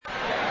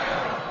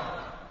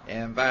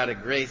And by the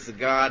grace of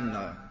God and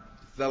the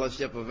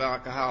Fellowship of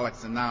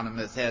Alcoholics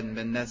Anonymous, hadn't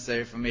been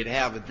necessary for me to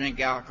have a drink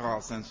of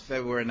alcohol since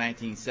February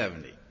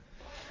 1970.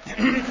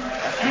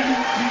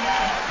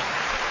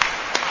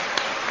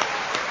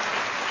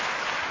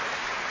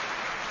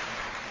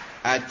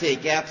 I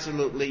take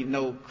absolutely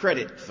no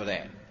credit for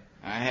that.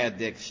 I had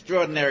the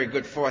extraordinary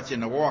good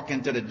fortune to walk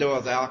into the doors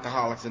of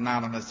Alcoholics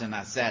Anonymous, and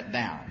I sat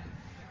down.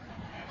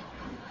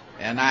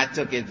 And I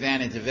took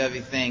advantage of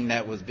everything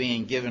that was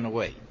being given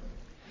away.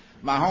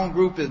 My home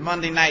group is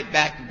Monday Night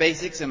Back to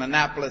Basics in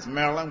Annapolis,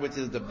 Maryland, which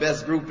is the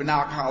best group in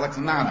Alcoholics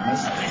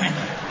Anonymous.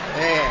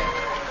 Yeah.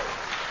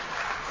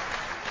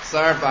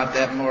 Sorry about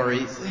that,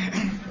 Maurice.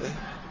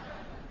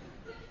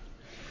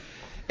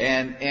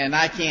 And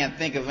I can't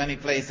think of any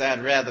place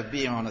I'd rather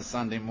be on a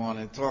Sunday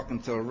morning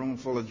talking to a room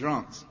full of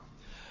drunks.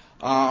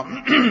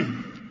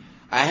 I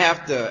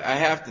have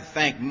to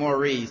thank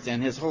Maurice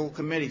and his whole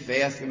committee for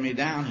asking me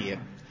down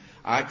here.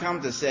 I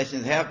come to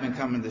sessions, have been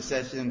coming to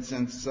sessions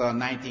since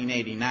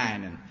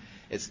 1989, and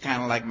it's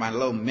kind of like my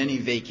little mini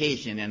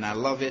vacation, and I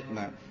love it,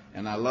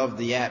 and I love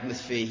the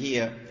atmosphere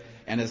here,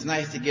 and it's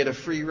nice to get a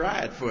free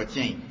ride for a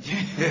change.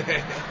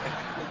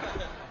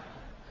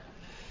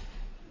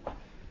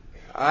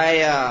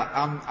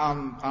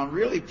 I'm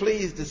really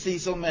pleased to see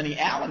so many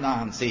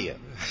Al-Anons here.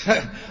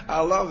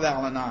 I love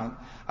Al-Anon.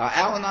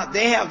 Al-Anon,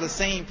 they have the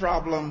same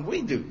problem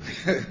we do.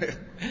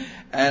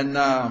 And,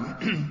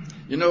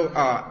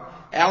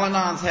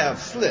 Al-Anons have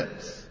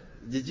slips.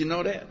 Did you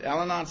know that?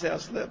 Al-Anons have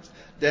slips.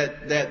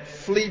 That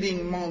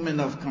fleeting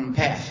moment of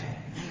compassion.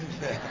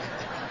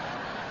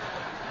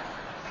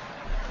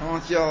 I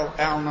want y'all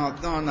Al-Anon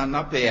throwing nothing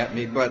up here at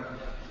me, but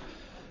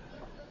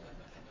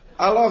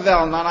I love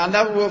Al-Anon. I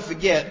never will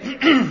forget.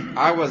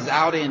 I was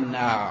out in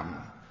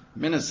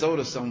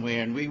Minnesota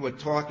somewhere, and we were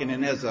talking,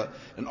 and there's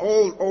an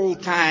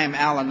old time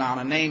Al-Anon.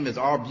 Her name is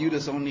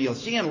Arbutus O'Neill.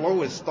 She and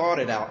Lois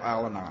started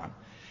Al-Anon.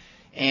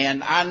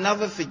 And I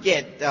never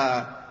forget,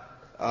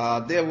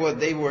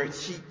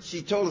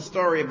 she told a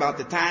story about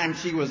the time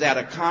she was at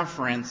a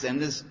conference, and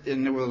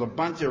there was a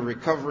bunch of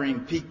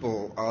recovering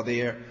people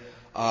there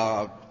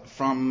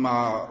from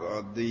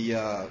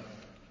the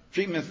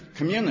treatment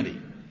community.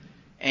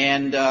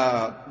 And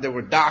there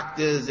were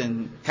doctors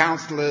and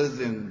counselors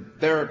and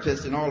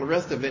therapists and all the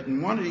rest of it.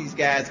 And one of these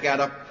guys got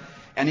up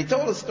and he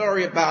told a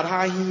story about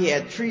how he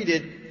had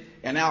treated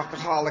an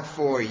alcoholic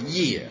for a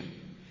year.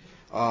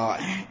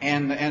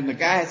 And the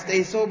guy had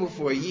stayed sober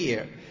for a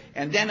year.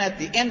 And then at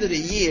the end of the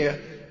year,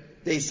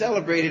 they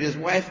celebrated. His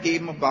wife gave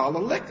him a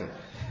bottle of liquor.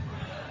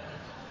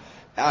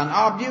 And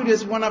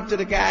Arbutus went up to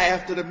the guy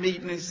after the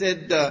meeting and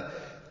said,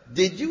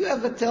 did you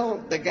ever tell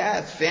the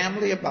guy's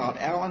family about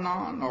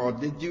Al-Anon? Or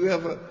did you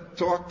ever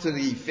talk to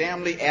the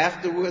family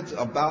afterwards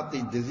about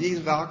the disease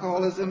of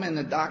alcoholism? And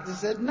the doctor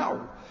said,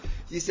 no.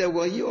 He said,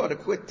 well, you ought to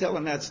quit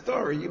telling that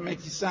story. You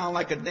make you sound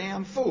like a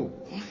damn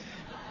fool.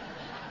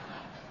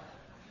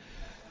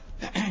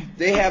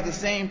 They have the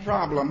same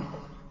problem.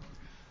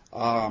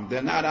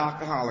 They're not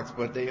alcoholics,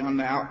 but they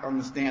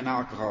understand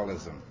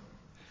alcoholism.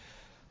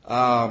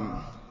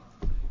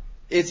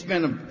 It's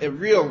been a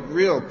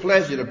real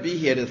pleasure to be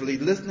here, to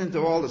listening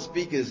to all the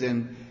speakers,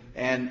 and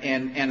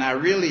I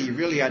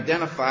really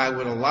identify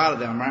with a lot of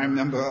them. I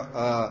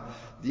remember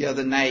the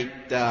other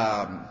night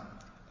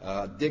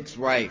Dick's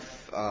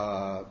wife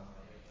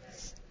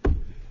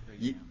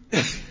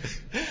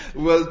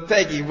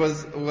Peggy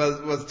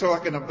was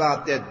talking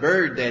about that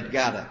bird that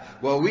got her.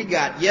 Well,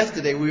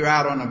 yesterday we were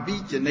out on the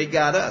beach and they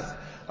got us.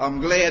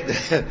 I'm glad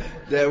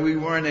that we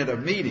weren't at a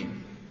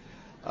meeting.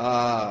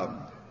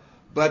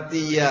 But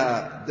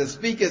the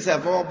speakers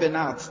have all been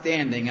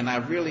outstanding, and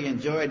I've really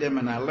enjoyed them,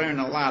 and I learned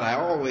a lot. I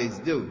always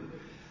do.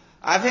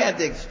 I've had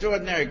the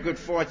extraordinary good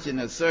fortune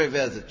to serve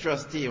as a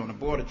trustee on the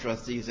board of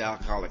trustees of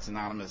Alcoholics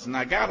Anonymous, and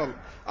I got an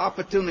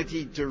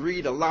opportunity to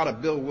read a lot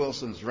of Bill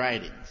Wilson's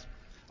writings,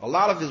 a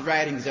lot of his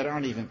writings that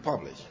aren't even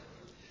published.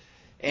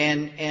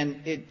 And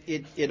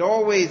it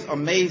always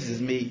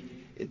amazes me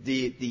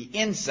the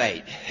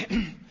insight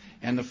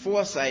and the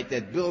foresight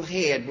that Bill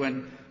had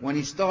when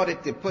he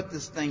started to put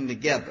this thing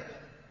together.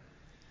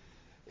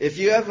 If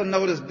you ever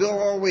notice, Bill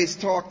always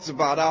talks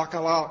about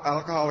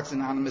Alcoholics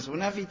Anonymous.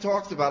 Whenever he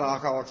talks about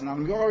Alcoholics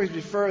Anonymous, he always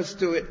refers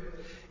to it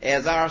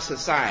as our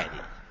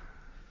society.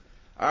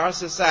 Our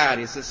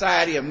society, a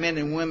society of men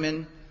and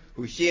women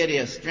who share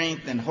their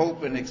strength and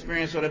hope and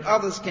experience so that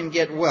others can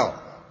get well.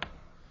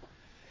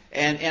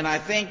 And I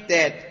think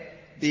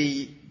that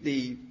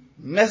the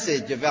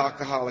message of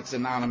Alcoholics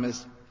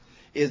Anonymous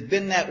has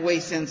been that way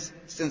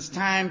since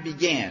time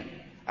began.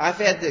 I've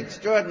had the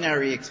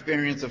extraordinary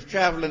experience of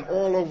traveling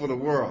all over the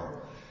world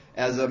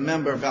as a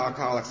member of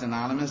Alcoholics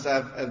Anonymous.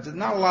 There's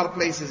not a lot of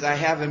places I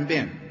haven't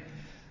been.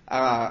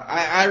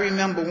 I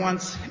remember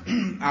once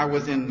I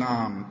was in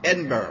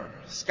Edinburgh,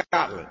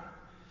 Scotland.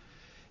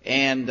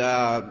 And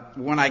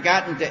when I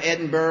got into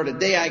Edinburgh, the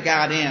day I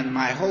got in,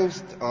 my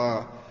host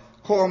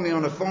called me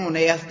on the phone.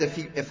 They asked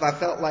if I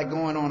felt like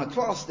going on a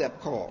 12-step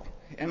call.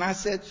 And I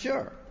said,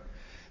 sure.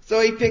 So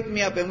he picked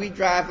me up and we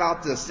drive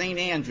out to St.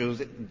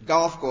 Andrews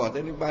golf course.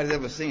 Anybody's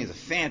ever seen it? It's a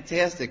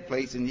fantastic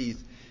place and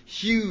these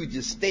huge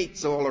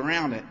estates all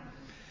around it.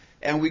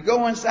 And we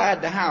go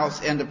inside the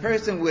house and the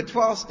person we're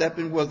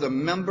 12-stepping was a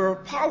member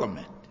of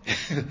parliament.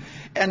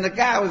 And the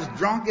guy was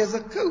drunk as a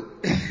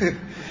coot.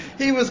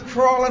 He was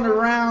crawling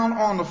around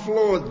on the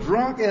floor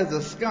drunk as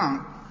a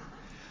skunk.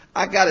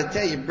 I got to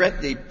tell you,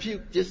 Brett, they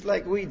puke just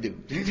like we do.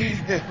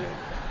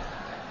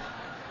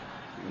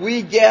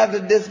 We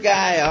gathered this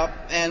guy up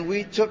and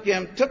we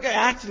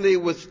actually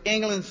it was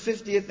England's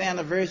 50th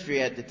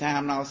anniversary at the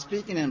time, and I was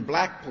speaking in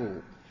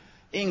Blackpool,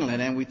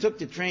 England, and we took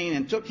the train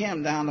and took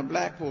him down to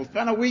Blackpool,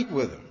 spent a week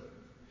with him.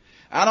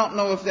 I don't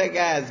know if that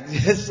guy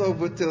is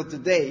sober till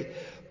today,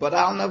 but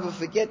I'll never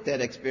forget that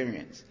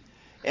experience.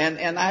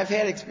 And I've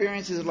had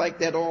experiences like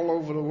that all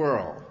over the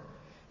world.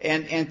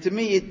 And to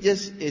me, it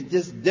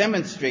just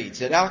demonstrates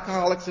that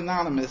Alcoholics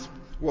Anonymous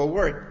will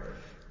work,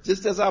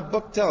 just as our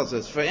book tells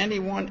us, for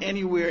anyone,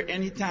 anywhere,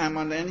 anytime,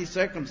 under any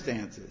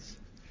circumstances.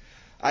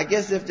 I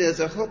guess if there's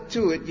a hook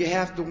to it, you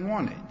have to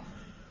want it.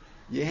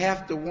 You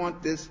have to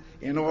want this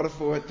in order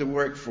for it to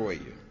work for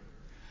you.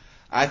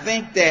 I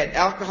think that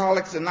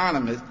Alcoholics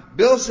Anonymous,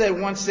 Bill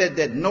once said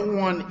that no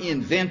one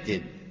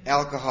invented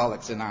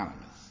Alcoholics Anonymous.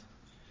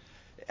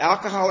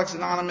 Alcoholics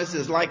Anonymous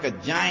is like a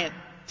giant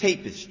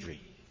tapestry.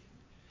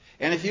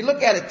 And if you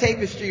look at a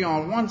tapestry,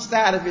 on one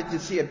side of it, you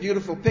see a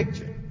beautiful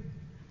picture.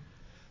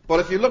 But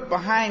if you look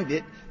behind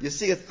it, you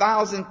see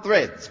 1,000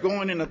 threads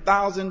going in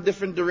 1,000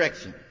 different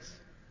directions.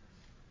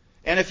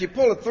 And if you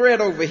pull a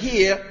thread over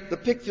here, the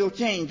picture will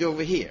change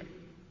over here.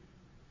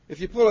 If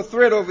you pull a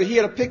thread over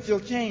here, the picture will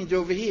change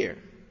over here.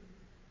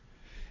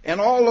 And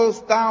all those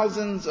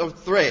thousands of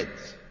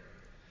threads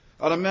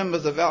are the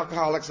members of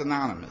Alcoholics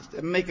Anonymous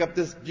that make up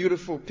this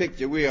beautiful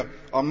picture. We are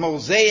a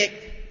mosaic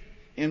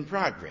in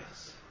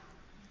progress.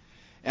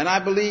 And I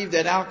believe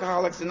that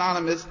Alcoholics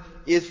Anonymous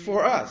is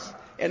for us.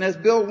 And as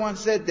Bill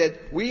once said,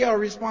 that we are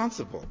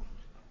responsible.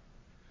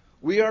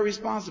 We are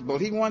responsible.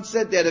 He once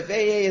said that if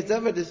AA is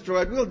ever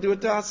destroyed, we'll do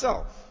it to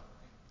ourselves.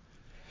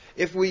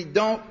 If we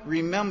don't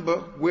remember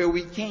where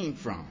we came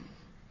from,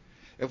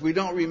 if we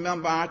don't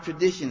remember our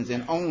traditions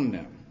and own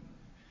them,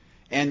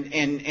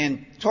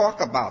 and talk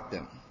about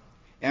them,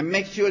 and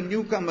make sure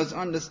newcomers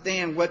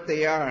understand what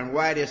they are and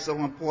why they're so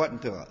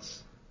important to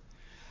us.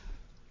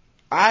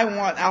 I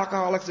want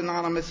Alcoholics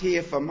Anonymous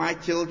here for my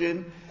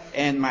children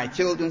and my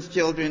children's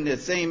children the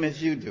same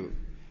as you do.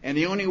 And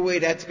the only way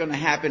that's going to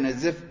happen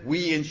is if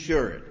we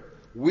ensure it.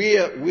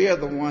 We're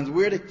the ones,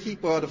 we're the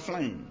keeper of the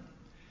flame.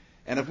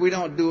 And if we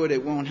don't do it,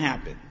 it won't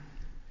happen.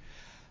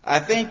 I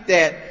think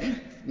that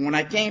when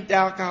I came to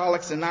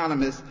Alcoholics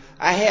Anonymous,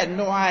 I had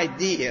no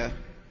idea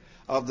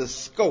of the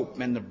scope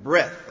and the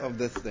breadth of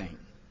this thing.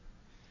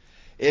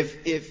 If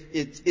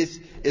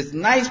it's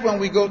nice when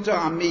we go to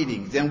our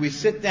meetings and we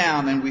sit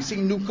down and we see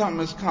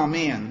newcomers come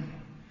in,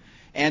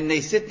 and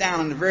they sit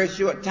down in a very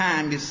short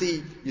time. You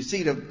see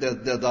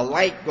the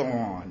light go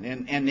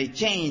on, and they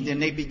change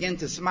and they begin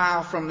to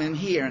smile from in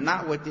here,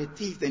 not with their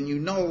teeth, and you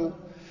know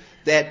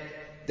that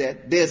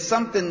there's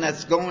something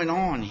that's going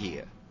on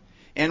here.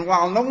 And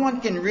while no one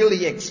can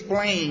really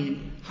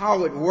explain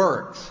how it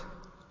works,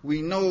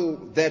 we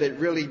know that it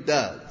really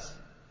does.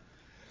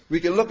 We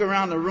can look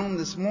around the room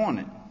this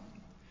morning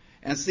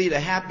and see the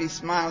happy,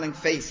 smiling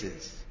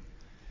faces.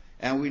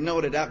 And we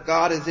know that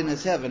God is in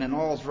his heaven and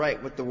all's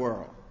right with the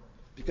world.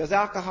 Because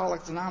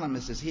Alcoholics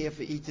Anonymous is here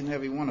for each and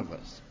every one of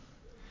us.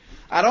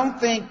 I don't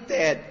think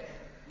that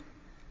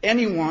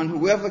anyone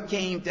who ever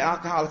came to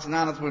Alcoholics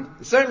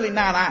Anonymous, certainly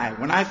not I,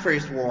 when I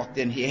first walked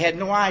in here, had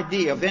no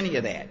idea of any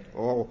of that,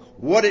 or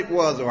what it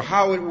was, or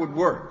how it would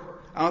work.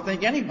 I don't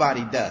think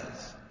anybody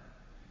does.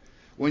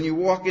 When you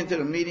walk into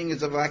the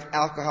meetings of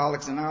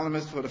Alcoholics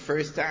Anonymous for the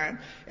first time,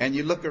 and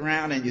you look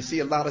around and you see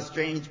a lot of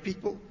strange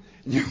people,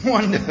 you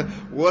wonder,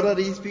 what are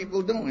these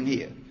people doing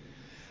here?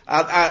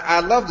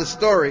 I love the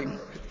story.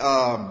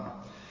 I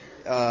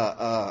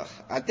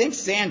think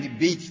Sandy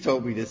Beach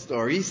told me this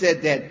story. He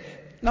said that,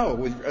 no, it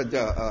was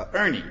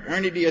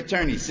Ernie the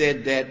attorney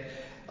said that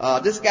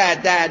this guy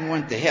died and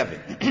went to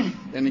heaven.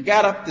 And he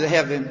got up to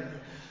heaven.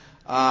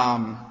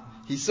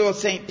 He saw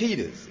St.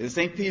 Peter's. And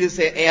St. Peter's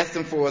asked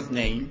him for his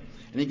name.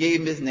 And he gave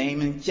him his name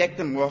and he checked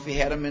him off. He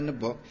had him in the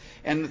book.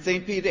 And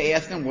St. Peter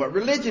asked him what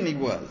religion he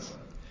was.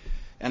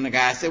 And the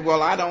guy said,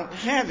 well, I don't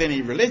have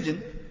any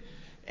religion.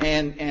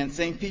 And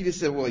St. Peter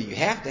said, well, you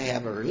have to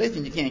have a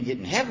religion. You can't get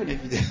in heaven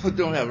if you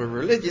don't have a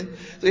religion.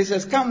 So he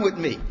says, come with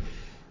me.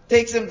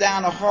 Takes him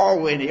down a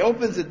hallway and he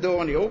opens the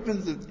door and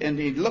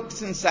he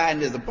looks inside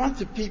and there's a bunch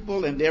of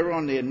people and they're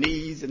on their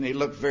knees and they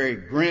look very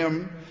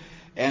grim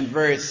and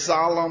very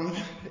solemn.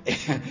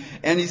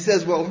 And he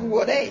says, well, who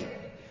are they?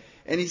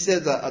 And he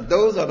says,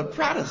 those are the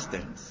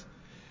Protestants.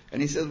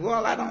 And he says,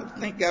 well, I don't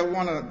think I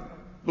want to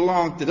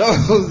belong to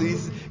those.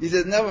 He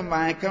says, never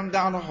mind, come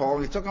down the hall.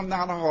 He took him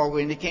down the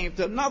hallway and he came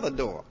to another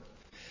door.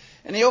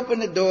 And he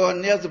opened the door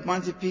and there's a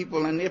bunch of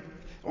people and they're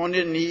on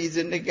their knees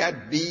and they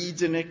got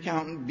beads and they're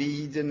counting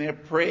beads and they're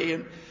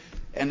praying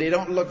and they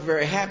don't look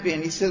very happy.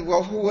 And he says,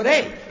 well, who are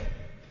they?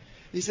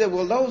 He said,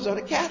 well, those are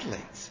the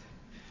Catholics.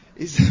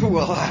 He said,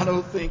 well, I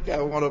don't think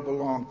I want to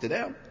belong to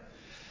them.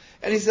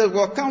 And he said,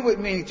 well, come with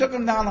me. And he took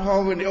him down the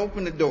hallway and they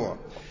opened the door.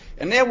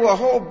 And there were a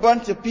whole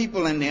bunch of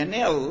people in there, and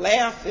they're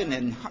laughing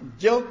and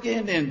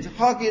joking and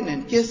hugging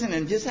and kissing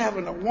and just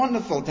having a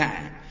wonderful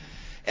time.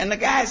 And the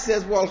guy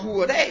says, well,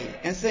 who are they?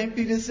 And St.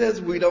 Peter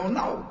says, we don't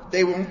know.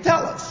 They won't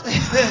tell us.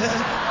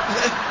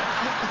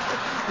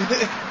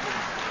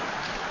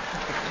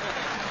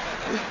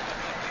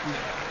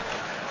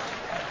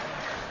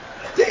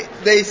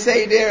 They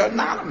say they're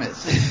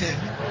anonymous.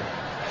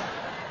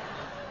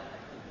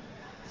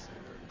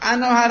 I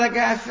know how that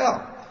guy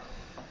felt.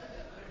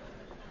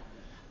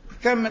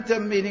 Coming to a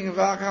meeting of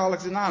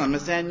Alcoholics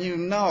Anonymous, and you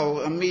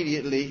know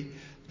immediately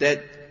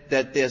that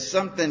there's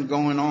something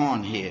going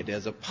on here.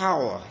 There's a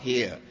power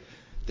here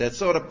that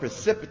sort of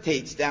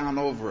precipitates down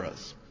over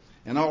us.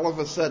 And all of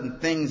a sudden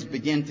things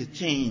begin to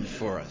change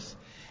for us.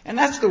 And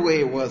that's the way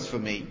it was for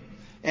me.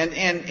 And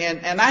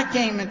I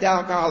came into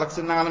Alcoholics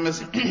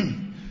Anonymous.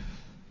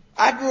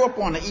 I grew up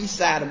on the east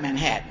side of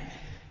Manhattan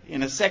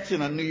in a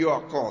section of New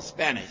York called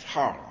Spanish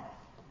Harlem.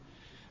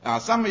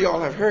 Some of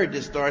y'all have heard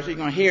this story, so you're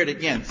going to hear it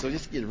again, so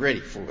just get ready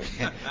for it.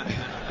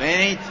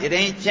 It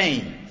ain't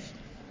changed.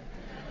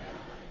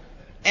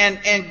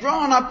 And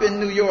growing up in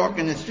New York,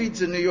 in the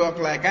streets of New York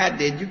like I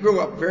did, you grow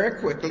up very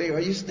quickly, or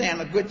you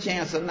stand a good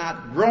chance of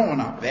not growing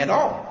up at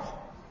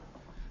all.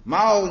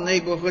 My old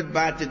neighborhood,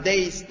 by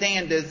today's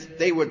standards,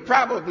 they would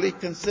probably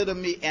consider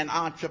me an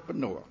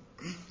entrepreneur.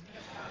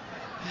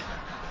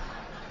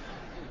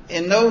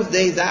 In those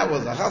days, I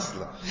was a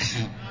hustler.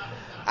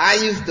 I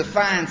used to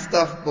find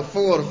stuff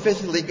before it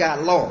officially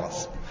got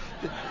lost.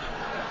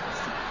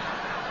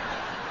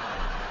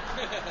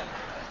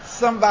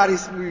 Somebody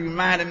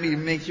reminded me to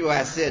make sure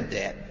I said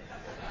that.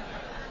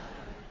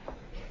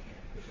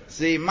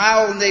 See,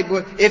 my old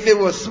neighborhood, if it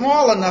was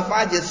small enough,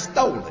 I just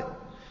stole it.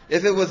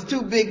 If it was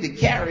too big to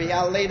carry,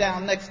 I lay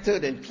down next to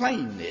it and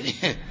claimed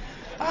it.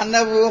 I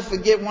never will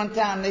forget one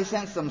time they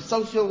sent some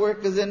social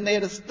workers in there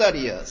to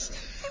study us.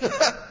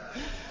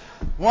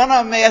 One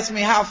of them asked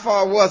me how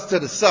far it was to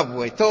the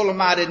subway. Told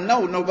them I didn't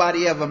know.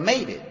 Nobody ever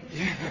made it.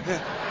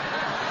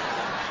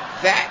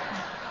 Fact.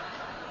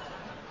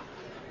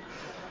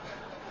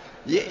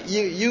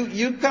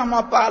 You come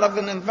up out of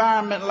an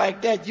environment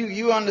like that,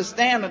 you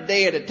understand a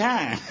day at a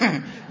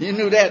time. You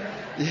knew that,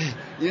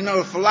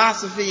 the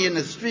philosophy in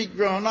the street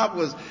growing up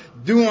was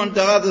do unto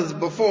others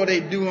before they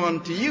do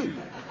unto you.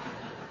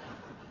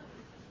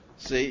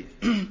 See,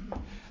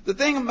 the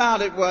thing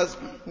about it was,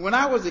 when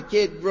I was a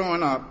kid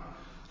growing up,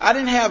 I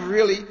didn't have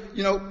really,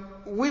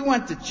 we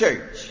went to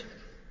church.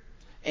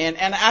 And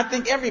I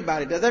think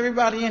everybody does.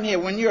 Everybody in here,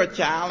 when you're a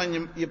child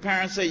and your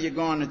parents say you're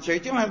going to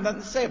church, you don't have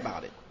nothing to say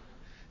about it.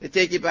 They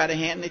take you by the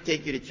hand, they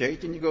take you to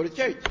church, and you go to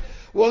church.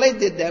 Well, they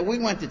did that. We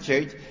went to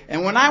church.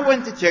 And when I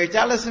went to church,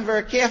 I listened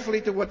very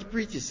carefully to what the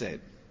preacher said.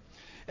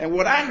 And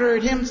what I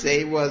heard him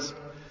say was,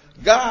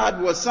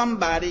 God was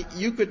somebody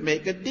you could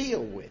make a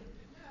deal with.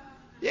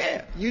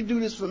 Yeah, you do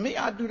this for me,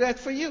 I'll do that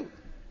for you.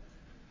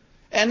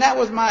 And that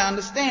was my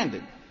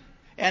understanding.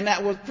 And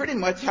that was pretty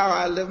much how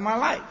I lived my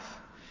life.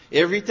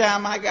 Every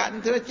time I got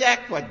into a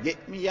jackpot,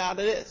 get me out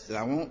of this, and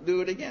I won't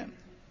do it again.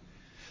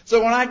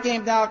 So when I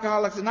came to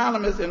Alcoholics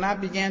Anonymous and I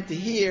began to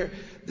hear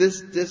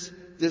this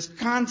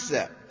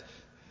concept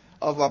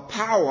of a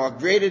power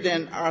greater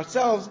than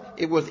ourselves,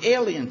 it was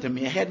alien to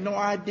me. I had no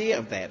idea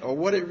of that or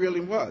what it really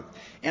was.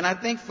 And I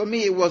think for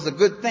me it was a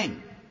good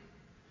thing,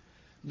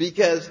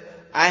 because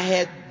I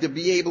had to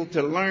be able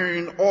to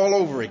learn all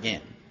over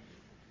again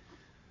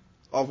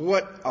of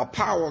what a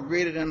power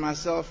greater than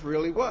myself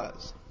really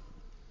was.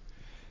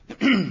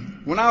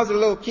 When I was a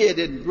little kid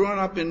and growing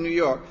up in New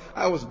York,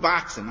 I was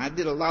boxing. I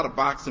did a lot of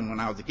boxing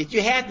when I was a kid.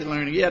 You had to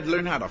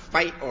learn how to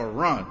fight or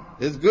run.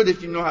 It's good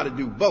if you know how to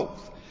do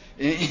both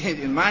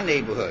in my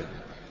neighborhood.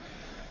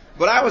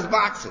 But I was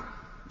boxing,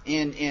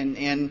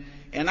 and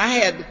I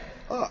had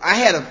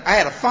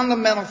a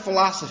fundamental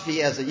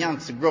philosophy as a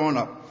youngster growing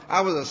up.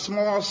 I was a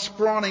small,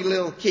 scrawny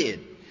little kid,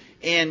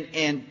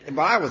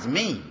 but I was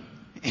mean.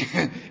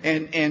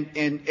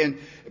 and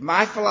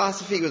my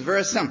philosophy was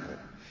very simple.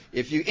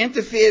 If you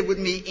interfered with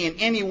me in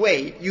any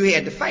way, you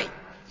had to fight.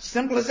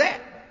 Simple as that.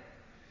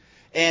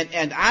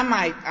 And I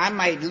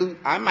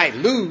might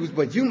lose,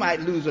 but you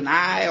might lose an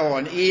eye or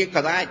an ear,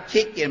 because I'd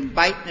kick and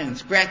bite and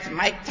scratch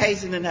Mike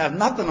Tyson and have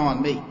nothing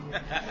on me.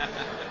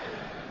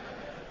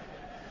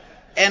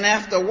 And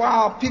after a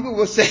while, people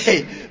would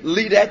say,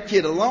 leave that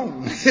kid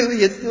alone.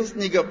 He'll still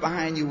sneak up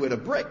behind you with a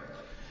brick.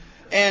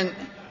 And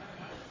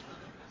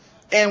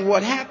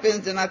what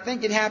happens, and I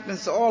think it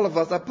happens to all of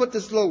us, I put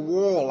this little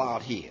wall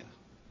out here.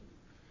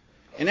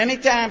 And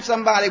anytime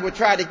somebody would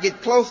try to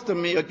get close to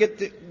me or get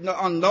to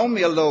know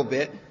me a little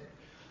bit,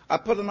 I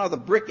put another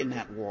brick in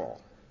that wall.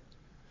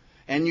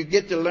 And you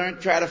get to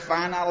try to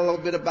find out a little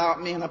bit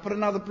about me, and I put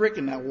another brick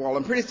in that wall.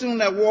 And pretty soon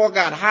that wall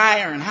got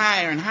higher and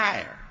higher and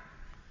higher.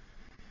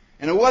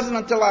 And it wasn't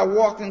until I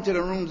walked into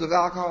the rooms of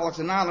Alcoholics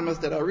Anonymous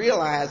that I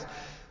realized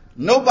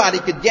nobody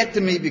could get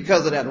to me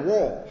because of that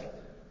wall.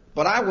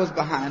 But I was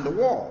behind the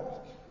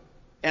wall.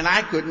 and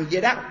I couldn't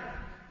get out.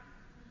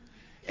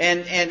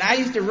 And I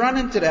used to run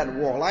into that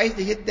wall. I used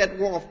to hit that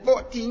wall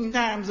 14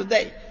 times a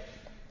day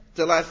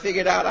till I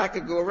figured out I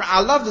could go around.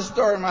 I love the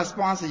story my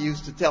sponsor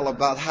used to tell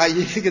about how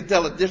you could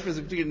tell the difference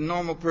between a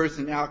normal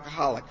person and an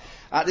alcoholic.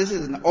 This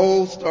is an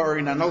old story,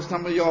 and I know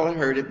some of y'all have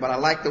heard it, but I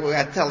like the way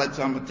I tell it,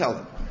 so I'm going to tell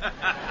it.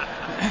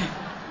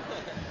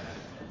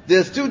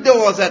 There's two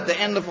doors at the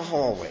end of a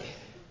hallway.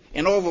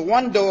 And over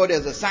one door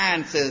there's a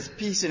sign that says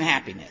peace and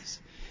happiness.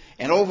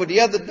 And over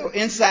the other door,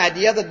 inside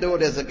the other door,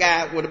 there's a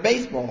guy with a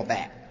baseball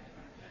bat.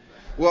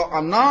 Well,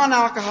 a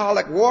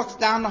non-alcoholic walks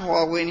down the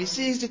hallway and he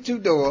sees the two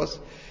doors,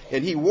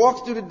 and he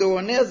walks through the door,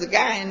 and there's a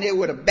guy in there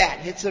with a bat,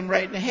 hits him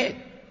right in the head.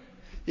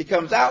 He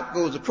comes out,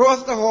 goes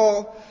across the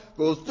hall,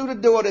 goes through the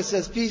door that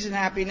says peace and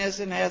happiness,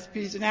 and has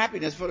peace and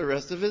happiness for the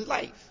rest of his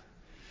life.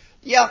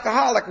 The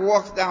alcoholic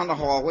walks down the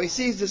hallway,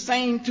 sees the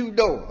same two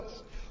doors,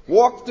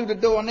 walks through the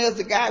door, and there's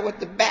the guy with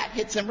the bat,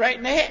 hits him right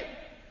in the head.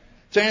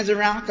 Turns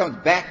around, comes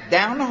back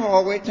down the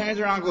hallway, turns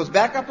around, goes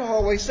back up the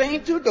hallway,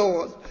 same two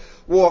doors,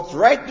 walks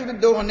right through the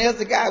door, and there's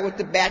the guy with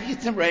the bat,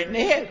 hits him right in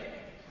the head.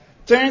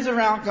 Turns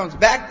around, comes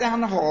back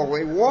down the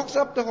hallway, walks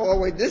up the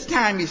hallway. This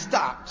time he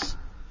stops,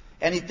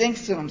 and he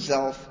thinks to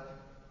himself,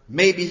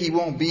 maybe he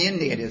won't be in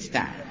there this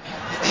time.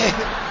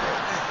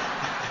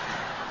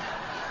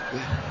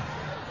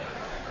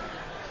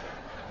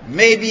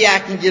 Maybe I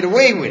can get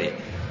away with it.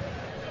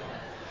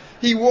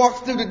 He walks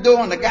through the door,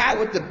 and the guy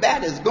with the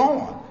bat is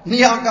gone. And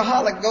the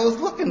alcoholic goes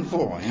looking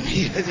for him.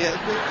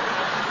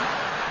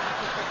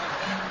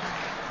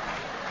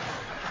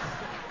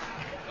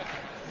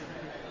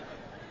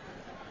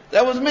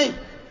 That was me.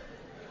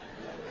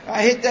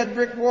 I hit that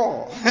brick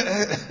wall.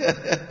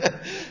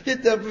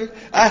 Hit that brick.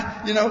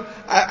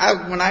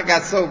 When I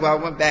got sober, I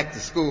went back to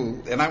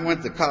school and I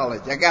went to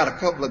college. I got a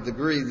couple of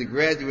degrees, a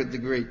graduate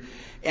degree.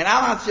 And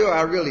I'm not sure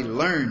I really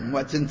learned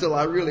much until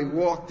I really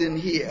walked in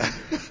here.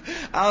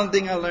 I don't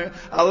think I learned.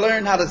 I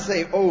learned how to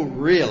say, oh,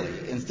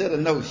 really, instead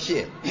of no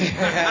shit.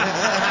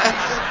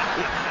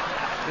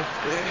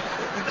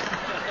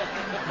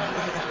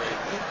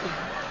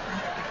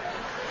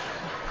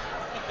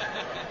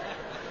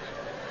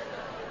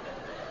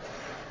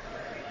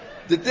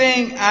 The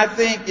thing I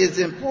think is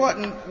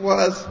important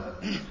was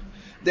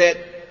that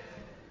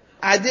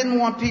I didn't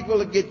want people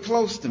to get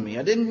close to me.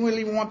 I didn't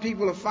really want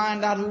people to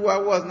find out who I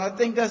was. And I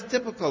think that's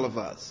typical of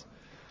us.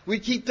 We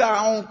keep to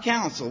our own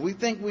counsel. We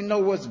think we know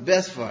what's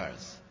best for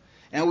us.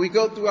 And we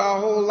go through our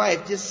whole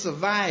life just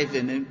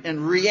surviving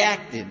and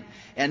reacting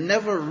and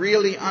never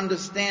really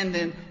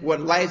understanding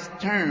what life's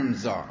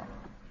terms are.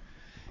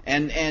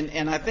 And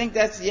I think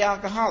that's the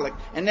alcoholic.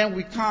 And then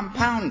we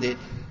compound it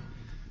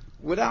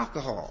with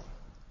alcohol.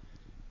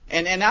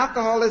 And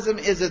alcoholism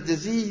is a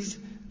disease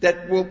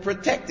that will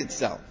protect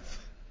itself.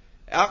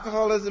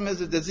 Alcoholism is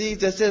a disease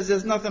that says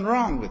there's nothing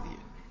wrong with you.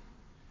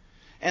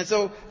 And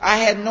so I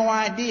had no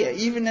idea,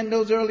 even in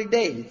those early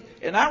days.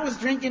 And I was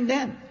drinking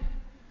then.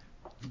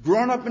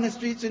 Growing up in the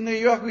streets of New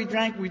York, we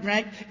drank.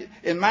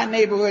 In my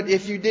neighborhood,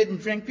 if you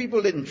didn't drink,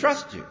 people didn't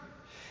trust you.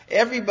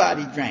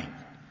 Everybody drank.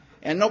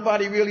 And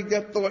nobody really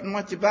thought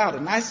much about it.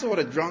 And I saw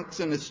the drunks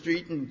in the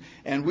street,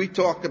 and we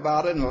talked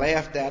about it and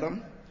laughed at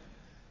them.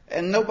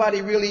 And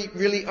nobody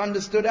really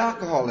understood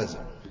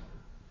alcoholism.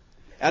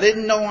 I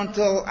didn't know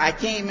until I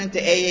came into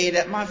AA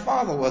that my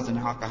father was an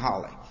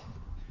alcoholic.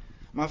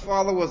 My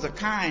father was a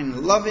kind,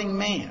 loving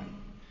man.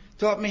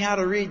 Taught me how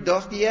to read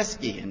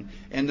Dostoevsky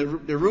and the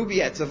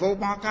Rubaiyats of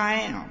Omar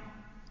Khayyam.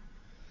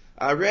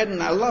 I read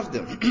and I loved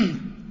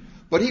him.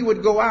 But he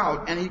would go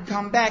out and he'd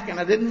come back and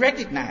I didn't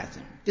recognize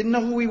him. Didn't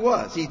know who he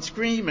was. He'd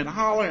scream and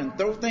holler and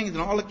throw things and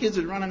all the kids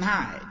would run and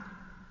hide.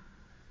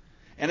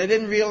 And I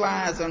didn't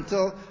realize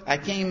until I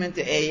came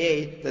into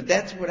AA that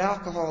that's what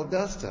alcohol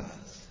does to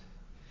us.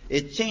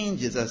 It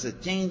changes us.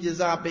 It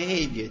changes our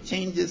behavior. It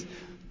changes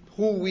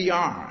who we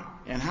are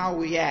and how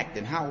we act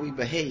and how we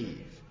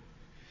behave.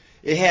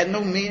 It had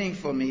no meaning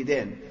for me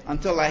then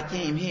until I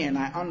came here and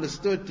I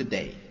understood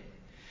today.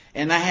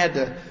 And I had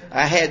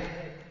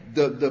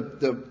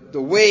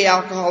the way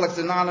Alcoholics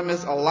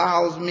Anonymous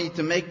allows me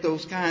to make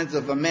those kinds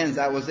of amends.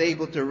 I was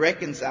able to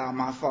reconcile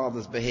my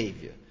father's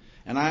behavior.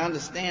 And I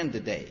understand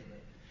today.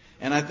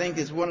 And I think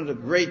it's one of the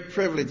great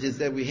privileges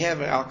that we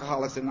have at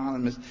Alcoholics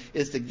Anonymous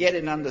is to get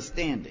an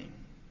understanding.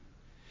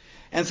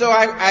 And so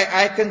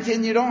I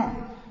continued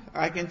on.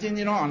 I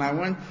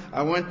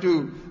went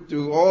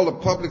through all the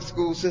public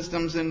school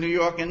systems in New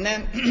York, and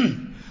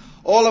then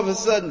all of a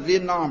sudden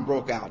Vietnam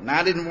broke out, and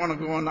I didn't want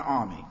to go in the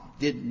Army.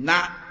 Did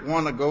not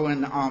want to go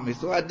in the Army.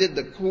 So I did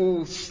the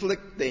cool, slick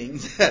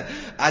things.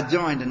 I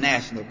joined the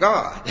National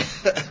Guard.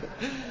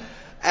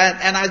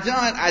 And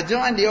I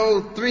joined the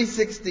old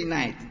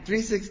 369th. The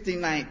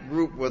 369th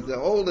group was the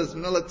oldest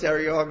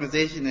military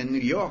organization in New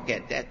York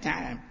at that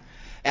time.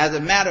 As a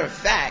matter of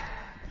fact,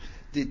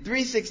 the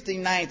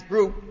 369th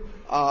group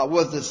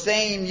was the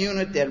same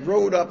unit that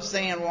rode up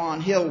San Juan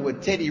Hill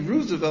with Teddy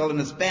Roosevelt in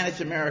the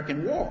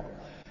Spanish-American War.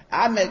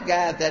 I met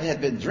guys that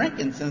had been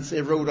drinking since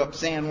they rode up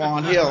San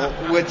Juan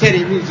Hill with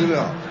Teddy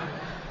Roosevelt.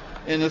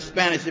 in the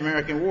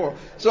Spanish-American War.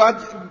 So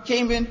I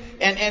came in,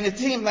 and it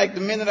seemed like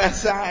the minute I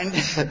signed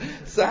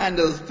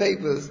those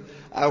papers,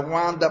 I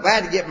wound up, I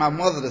had to get my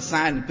mother to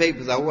sign the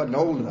papers. I wasn't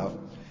old enough.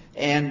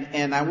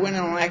 And I went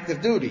in on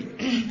active duty.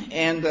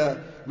 And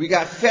we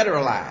got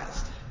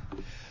federalized.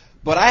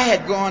 But I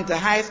had gone to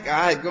high school,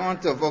 I had gone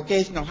to a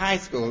vocational high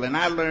school, and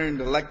I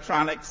learned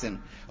electronics and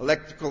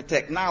electrical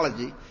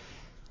technology.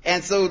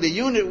 And so the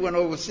unit went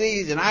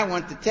overseas, and I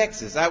went to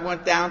Texas. I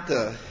went down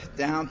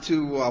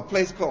to a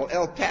place called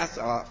El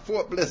Paso,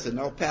 Fort Bliss in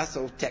El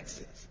Paso,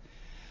 Texas.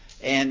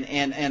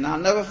 And I'll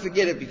never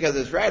forget it because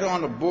it's right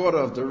on the border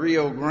of the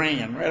Rio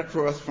Grande, right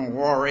across from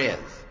Juarez.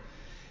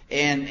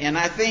 And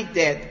I think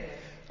that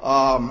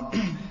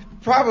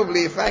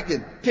probably if I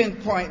could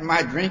pinpoint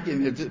my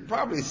drinking, it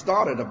probably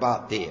started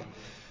about there.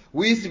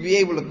 We used to be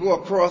able to go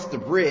across the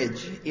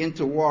bridge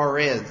into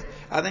Juarez.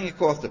 I think it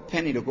cost a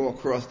penny to go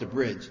across the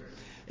bridge.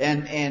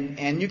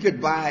 And you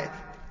could buy,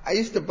 I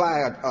used to buy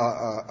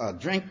a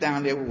drink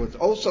down there with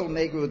Oso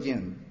Negro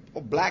gin,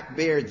 or Black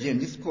Bear gin.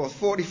 It used to cost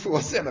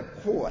 44 cents a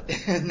quart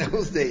in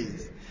those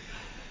days.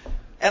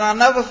 And I'll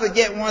never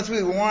forget once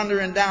we were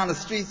wandering down the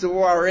streets of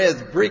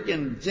Juarez,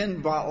 breaking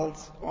gin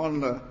bottles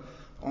on the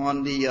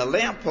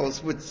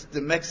lamppost, which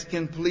the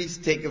Mexican police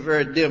take a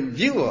very dim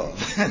view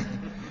of.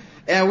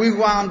 And we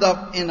wound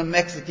up in a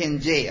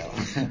Mexican jail.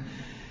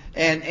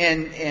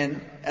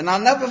 And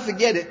I'll never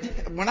forget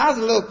it. When I was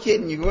a little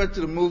kid and you go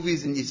to the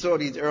movies and you saw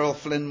these Errol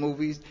Flynn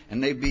movies,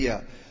 and they'd be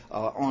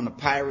on a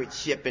pirate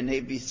ship and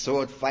they'd be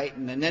sword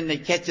fighting, and then they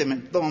catch them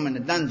and throw them in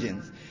the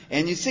dungeons.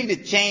 And you see the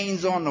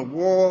chains on the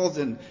walls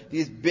and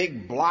these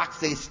big blocks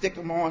they stick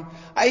them on.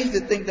 I used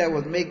to think that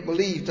was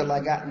make-believe till I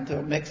got into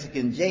a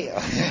Mexican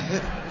jail.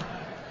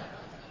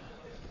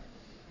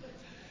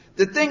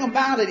 The thing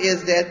about it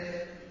is that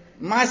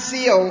my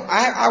CO,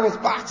 I was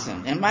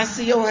boxing, and my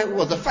CO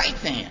was a fight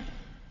fan.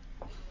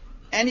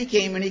 And he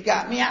came and he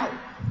got me out.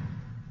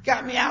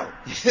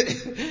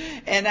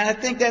 And I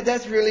think that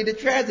that's really the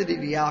tragedy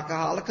of the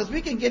alcoholic, because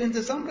we can get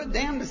into some of the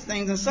damnedest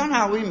things and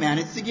somehow we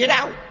manage to get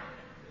out.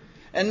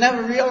 And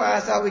never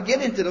realize how we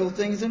get into those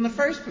things in the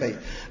first place.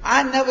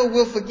 I never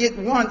will forget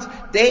once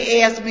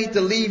they asked me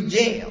to leave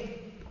jail. In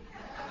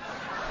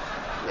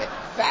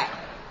fact,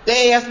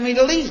 they asked me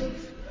to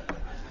leave.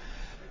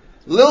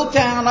 Little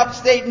town,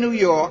 upstate New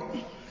York,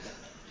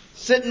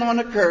 sitting on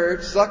the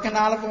curb, sucking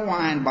out of a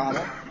wine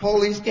bottle.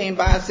 Police came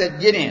by and said,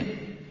 "Get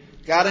in."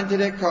 Got into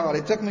their car.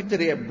 They took me to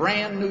their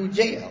brand new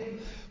jail.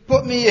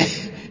 Put me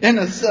in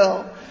a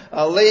cell.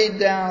 I laid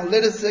down,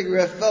 lit a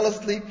cigarette, fell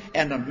asleep,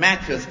 and the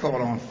mattress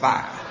caught on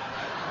fire.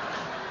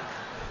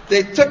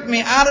 They took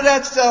me out of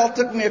that cell,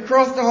 took me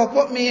across the hall,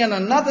 put me in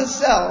another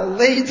cell,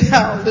 laid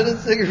down, lit a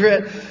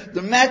cigarette,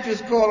 the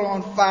mattress caught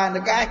on fire, and the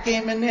guy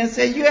came in there and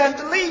said, "You have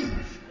to leave."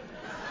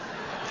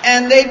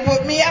 And they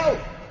put me out.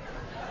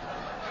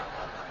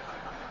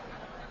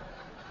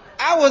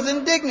 I was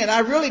indignant. I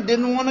really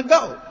didn't want to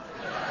go.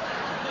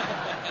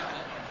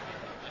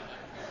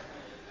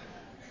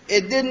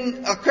 It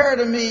didn't occur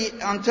to me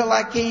until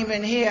I came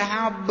in here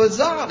how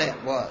bizarre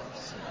that was.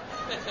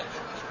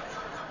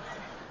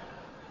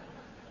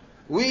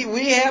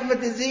 We have a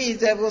disease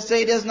that will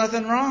say there's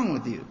nothing wrong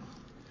with you.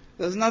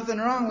 There's nothing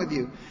wrong with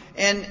you.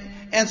 And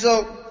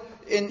so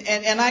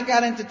I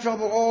got into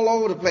trouble all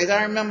over the place.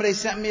 I remember they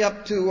sent me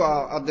up to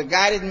the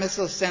Guided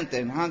Missile Center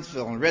in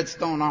Huntsville, in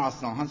Redstone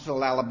Arsenal,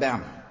 Huntsville,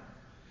 Alabama.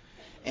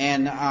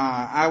 And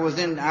I was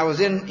in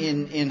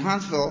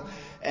Huntsville.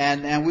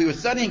 And we were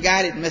studying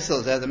guided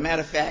missiles. As a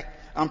matter of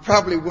fact, I'm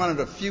probably one of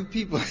the few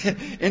people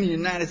in the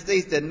United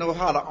States that know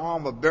how to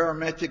arm a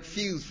barometric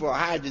fuse for a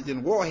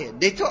hydrogen warhead.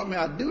 They taught me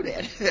how to do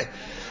that.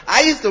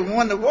 I used to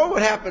wonder what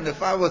would happen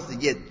if I was to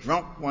get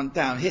drunk one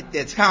time, hit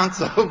that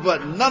console,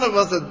 but none of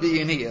us would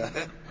be in here.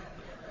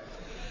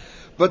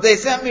 But they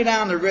sent me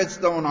down to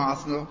Redstone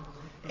Arsenal.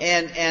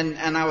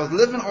 And I was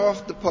living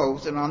off the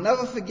post, and I'll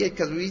never forget,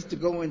 because we used to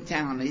go in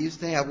town. They used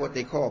to have what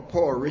they call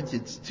Poor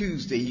Richard's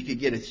Tuesday. You could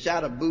get a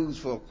shot of booze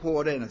for a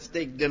quarter, and a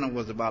steak dinner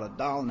was about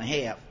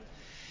 $1.50.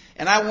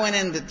 And I went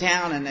into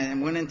town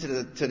and went into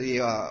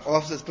the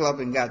officers club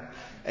and got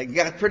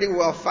pretty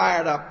well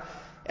fired up.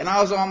 And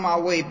I was on my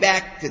way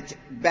back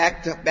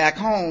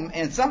home,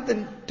 and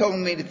something told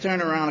me to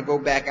turn around and go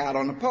back out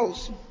on the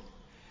post.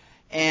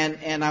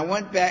 And I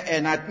went back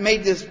and I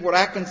made this, what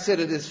I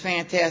consider this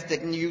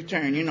fantastic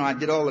U-turn. You know, I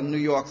did all the New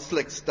York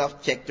slick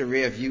stuff, checked the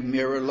rear view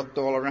mirror, looked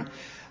all around.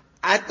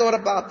 I thought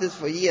about this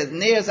for years.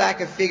 Near as I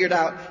could figure it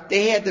out,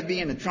 they had to be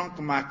in the trunk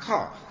of my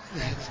car.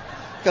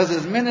 Because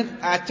the minute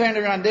I turned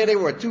around there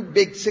were two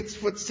big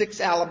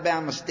 6'6"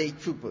 Alabama state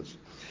troopers.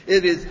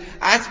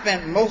 I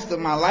spent most of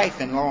my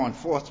life in law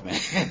enforcement.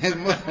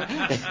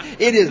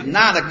 It is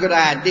not a good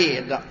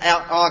idea to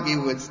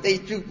argue with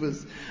state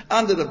troopers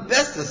under the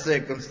best of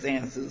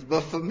circumstances,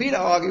 but for me to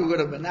argue with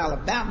them in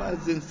Alabama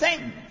is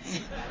insane.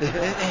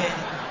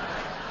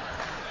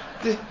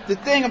 The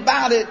thing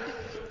about it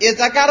is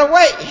I got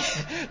away.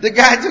 The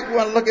guy took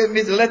one look at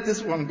me and said, "Let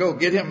this one go,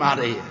 get him out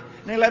of here."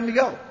 And they let me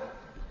go.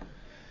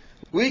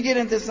 We get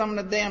into some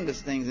of the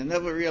damnedest things and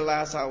never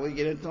realize how we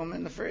get into them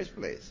in the first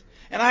place.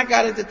 And I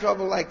got into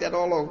trouble like that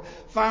all over.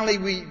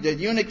 Finally, the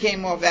unit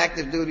came off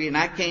active duty, and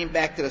I came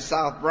back to the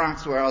South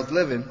Bronx where I was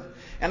living.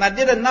 And I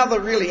did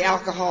another really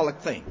alcoholic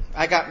thing.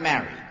 I got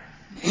married.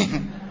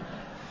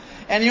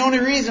 And the only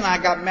reason I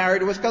got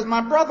married was because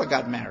my brother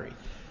got married.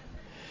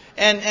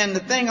 And the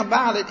thing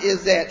about it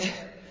is that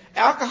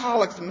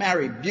alcoholics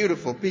marry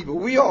beautiful people.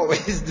 We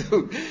always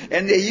do.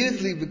 And they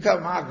usually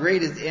become our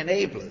greatest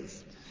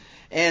enablers.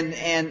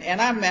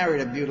 And I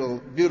married a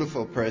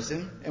beautiful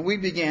person, and we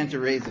began to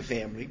raise a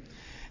family.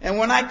 And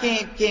when I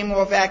came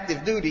off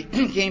active duty,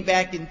 came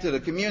back into the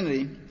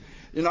community,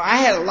 I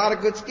had a lot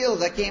of good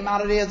skills. I came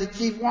out of there as a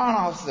chief warrant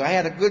officer. I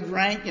had a good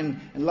rank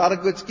and a lot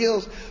of good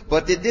skills,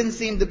 but there didn't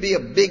seem to be a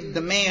big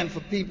demand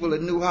for people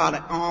that knew how to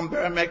arm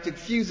barometric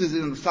fuses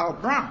in the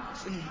South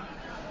Bronx.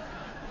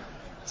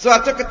 So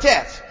I took a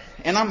test,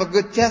 and I'm a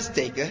good test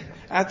taker.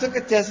 I took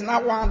a test, and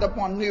I wound up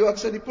on the New York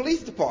City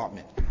Police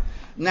Department.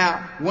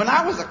 Now, when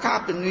I was a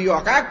cop in New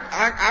York,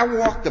 I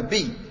walked the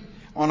beat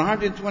on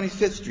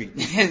 125th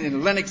Street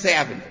in Lenox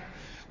Avenue,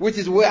 which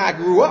is where I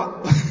grew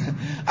up.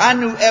 I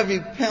knew every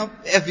pimp,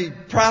 every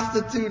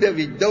prostitute,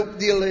 every dope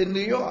dealer in New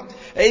York.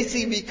 They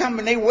see me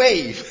coming, they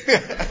wave.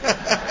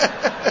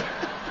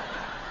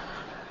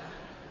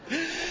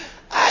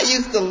 I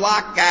used to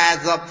lock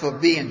guys up for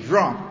being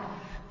drunk,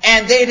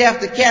 and they'd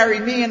have to carry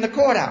me in the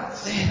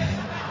courthouse.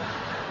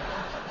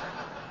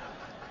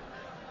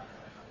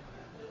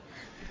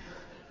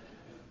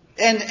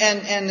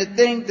 And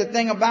the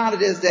thing about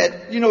it is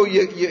that,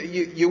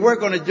 you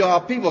work on a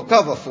job, people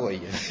cover for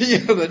you.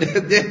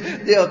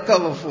 They'll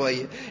cover for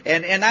you.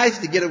 And I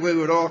used to get away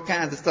with all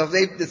kinds of stuff.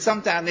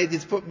 Sometimes they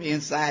just put me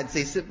inside and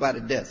say, sit by the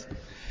desk.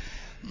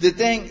 The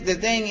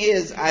thing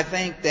is, I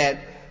think that,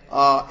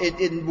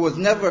 it was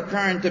never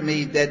occurring to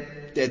me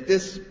that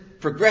this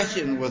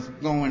progression was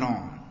going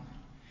on.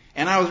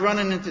 And I was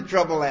running into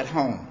trouble at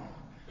home.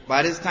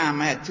 By this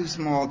time I had 2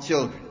 small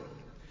children.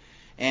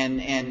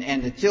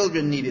 And the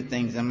children needed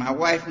things, and my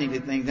wife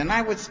needed things, and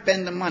I would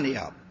spend the money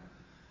up.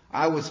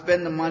 I would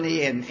spend the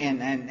money,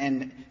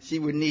 and she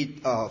would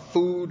need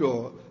food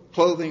or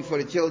clothing for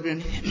the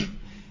children,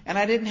 and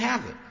I didn't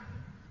have it.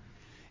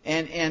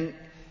 And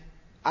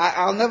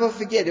I'll never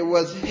forget.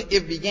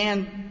 It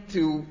began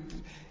to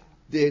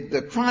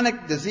the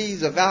chronic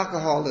disease of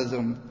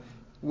alcoholism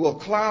will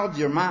cloud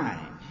your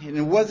mind, and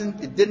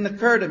it didn't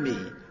occur to me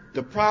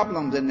the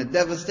problems and the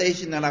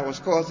devastation that I was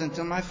causing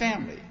to my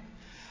family.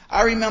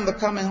 I remember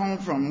coming home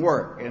from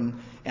work,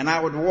 and I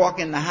would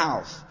walk in the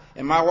house,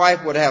 and my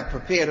wife would have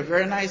prepared a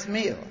very nice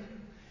meal.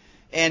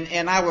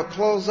 And I would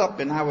close up,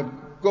 and I would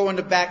go in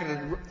the back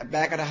of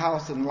the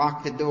house and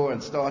lock the door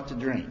and start to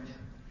drink.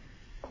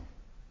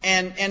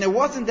 And it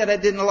wasn't that I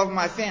didn't love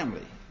my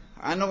family.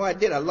 I know I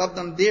did. I loved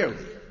them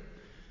dearly.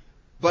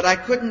 But I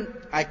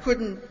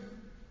couldn't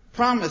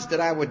promise that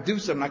I would do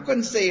something. I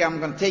couldn't say I'm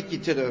going to take you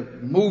to the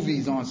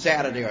movies on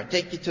Saturday or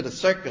take you to the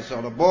circus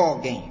or the ball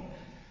game.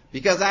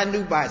 Because I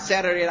knew by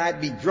Saturday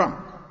I'd be drunk,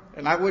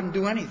 and I wouldn't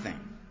do anything.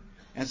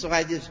 And so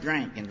I just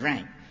drank and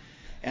drank.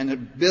 And the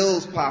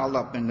bills piled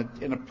up, and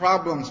the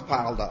problems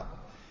piled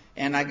up.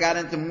 And I got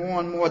into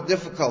more and more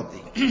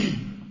difficulty.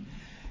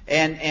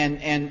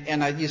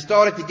 And you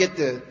started to get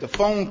the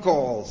phone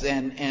calls,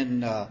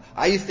 and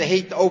I used to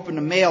hate to open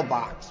the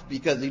mailbox,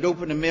 because you'd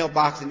open the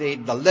mailbox and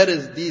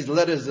these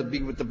letters would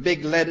be with the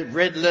big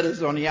red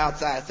letters on the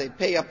outside, say,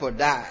 pay up or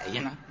die,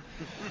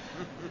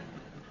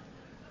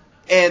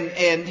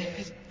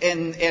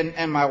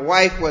 And my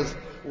wife was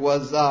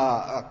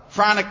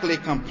chronically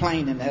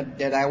complaining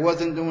that I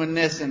wasn't doing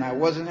this, and I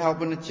wasn't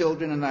helping the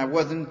children,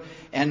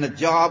 and the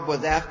job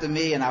was after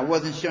me, and I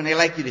wasn't showing. They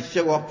like you to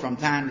show up from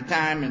time to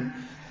time,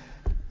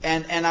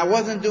 and I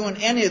wasn't doing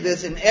any of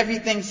this, and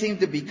everything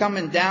seemed to be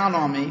coming down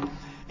on me.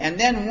 And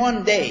then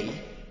one day,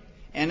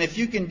 and if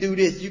you can do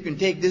this, you can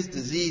take this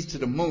disease to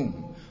the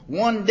moon.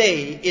 One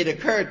day it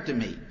occurred to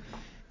me,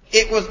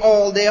 it was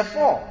all their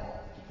fault.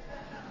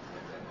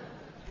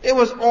 It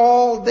was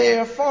all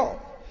their fault.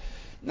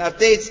 Now, if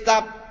they'd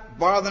stop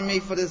bothering me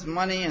for this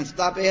money and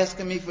stop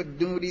asking me for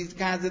doing these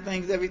kinds of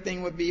things,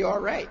 everything would be all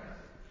right.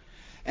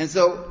 And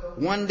so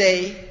one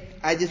day,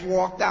 I just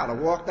walked out. I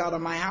walked out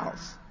of my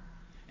house,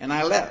 and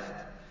I left.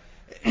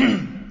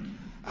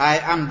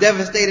 I'm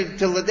devastated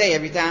till the day.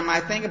 Every time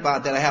I think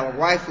about that, I have a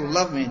wife who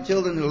loved me and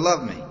children who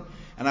love me.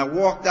 And I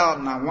walked out,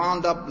 and I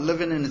wound up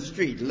living in the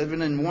street,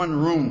 living in one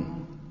room.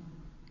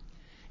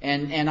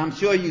 And I'm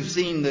sure you've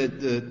seen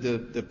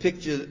the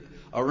picture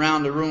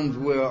around the rooms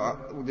where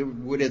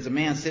there's a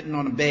man sitting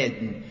on a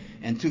bed,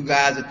 and 2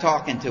 guys are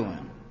talking to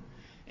him,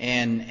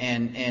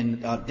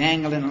 and a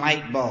dangling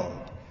light bulb.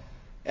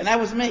 And that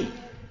was me.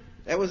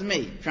 That was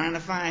me, trying to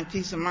find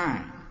peace of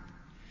mind.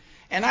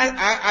 And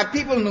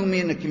people knew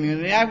me in the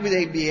community. I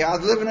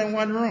was living in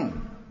one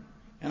room,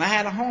 and I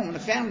had a home and a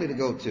family to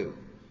go to.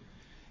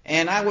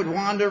 And I would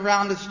wander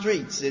around the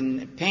streets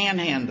and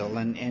panhandle,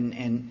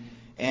 and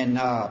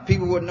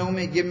people would know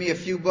me, give me a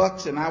few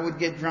bucks, and I would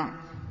get drunk.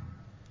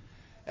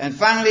 And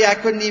finally, I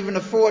couldn't even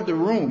afford the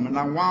room, and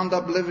I wound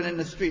up living in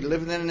the street,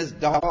 living in this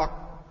dark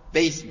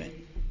basement,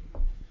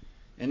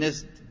 in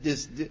this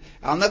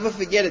I'll never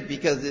forget it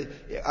because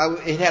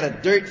it had a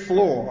dirt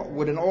floor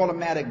with an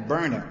automatic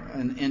burner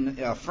in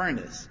a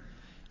furnace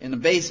in the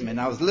basement.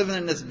 I was living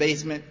in this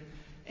basement,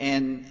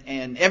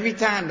 and every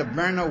time the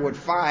burner would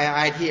fire,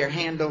 I'd hear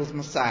Handel's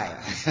Messiah.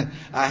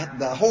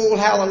 The whole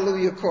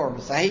Hallelujah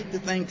chorus. I hate the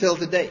thing till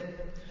today.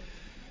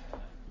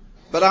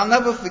 But I'll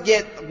never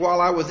forget, while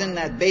I was in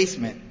that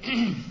basement,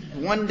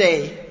 one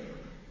day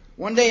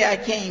I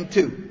came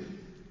to,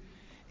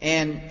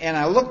 and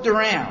I looked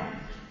around,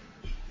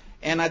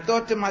 and I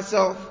thought to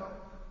myself,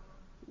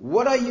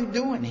 what are you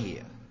doing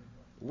here?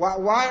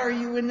 Why are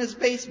you in this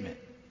basement?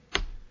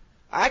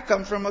 I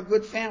come from a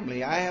good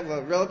family. I have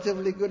a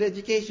relatively good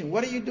education.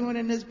 What are you doing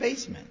in this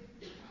basement?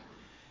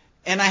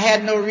 And I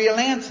had no real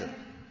answer.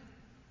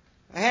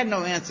 I had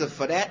no answer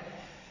for that.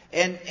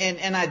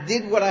 And I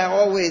did what I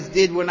always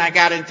did when I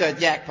got into a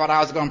jackpot. I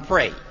was going to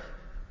pray.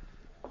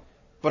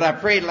 But I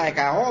prayed like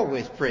I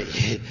always pray.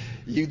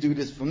 You do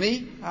this for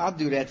me, I'll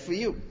do that for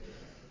you.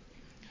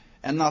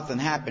 And nothing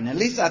happened. At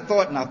least I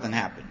thought nothing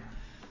happened.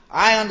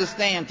 I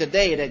understand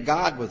today that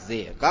God was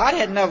there. God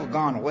had never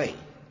gone away.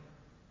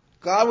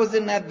 God was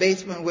in that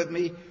basement with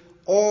me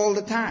all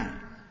the time.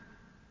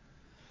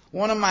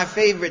 One of my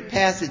favorite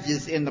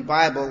passages in the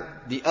Bible,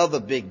 the other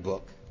big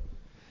book,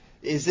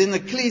 is in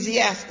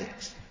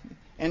Ecclesiastes.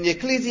 And the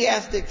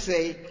Ecclesiastics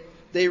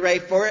they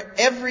write, for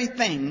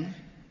everything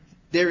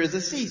there is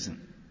a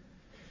season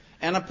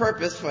and a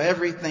purpose for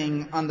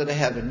everything under the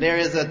heaven. There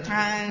is a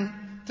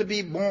time to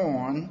be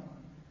born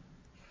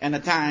and a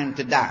time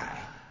to die.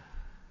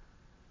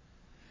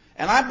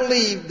 And I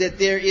believe that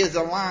there is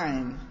a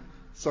line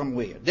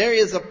somewhere. There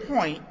is a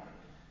point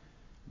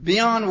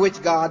beyond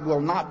which God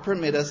will not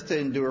permit us to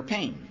endure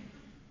pain.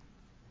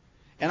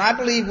 And I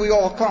believe we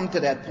all come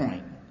to that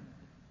point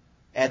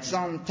at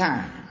some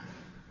time.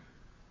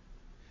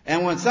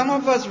 And when some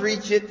of us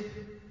reach it,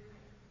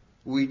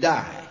 we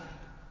die.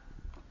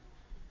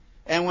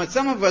 And when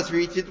some of us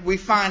reach it, we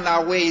find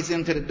our ways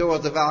into the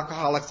doors of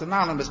Alcoholics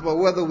Anonymous. But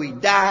whether we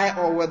die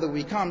or whether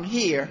we come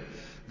here,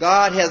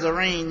 God has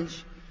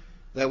arranged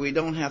that we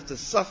don't have to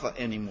suffer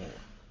anymore.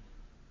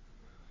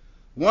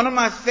 One of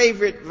my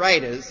favorite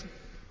writers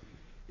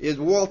is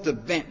Walter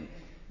Benton.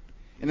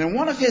 And in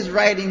one of his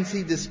writings,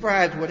 he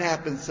describes what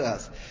happens to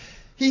us.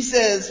 He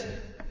says,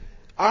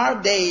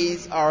 our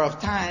days are of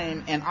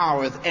time and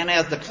hours, and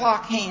as the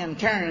clock hand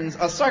turns,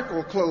 a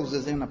circle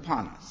closes in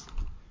upon us.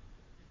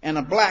 And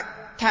a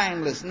black,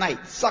 timeless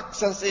night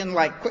sucks us in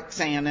like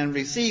quicksand and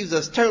receives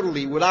us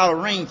totally without a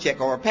rain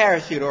check or a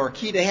parachute or a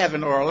key to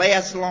heaven or a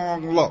last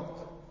long look.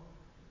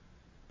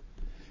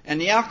 And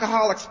the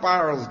alcoholic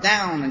spirals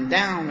down and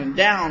down and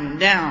down and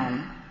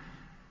down.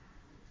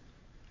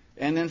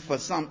 And then for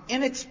some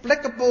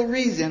inexplicable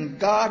reason,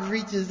 God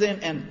reaches in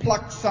and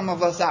plucks some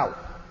of us out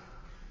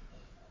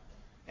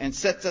and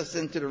sets us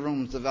into the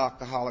rooms of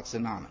Alcoholics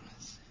Anonymous.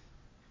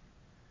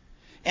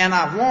 And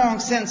I've long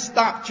since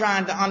stopped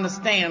trying to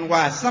understand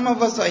why some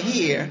of us are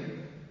here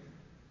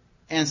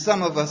and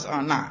some of us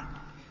are not.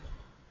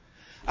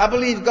 I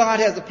believe God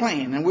has a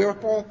plan, and we're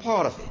all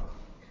part of it.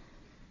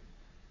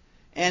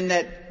 And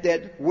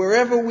that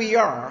wherever we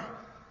are,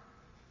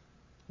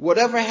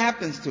 whatever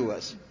happens to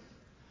us,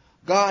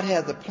 God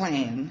has a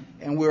plan,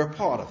 and we're a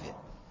part of it.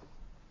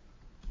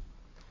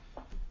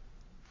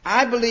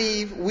 I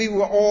believe we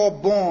were all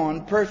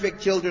born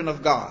perfect children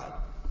of God.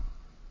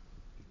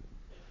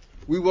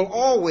 We will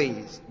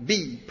always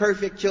be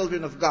perfect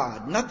children of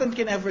God. Nothing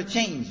can ever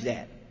change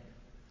that.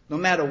 No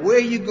matter where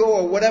you go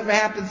or whatever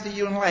happens to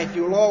you in life,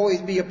 you will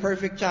always be a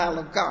perfect child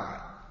of God.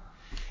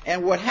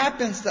 And what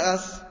happens to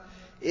us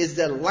is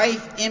that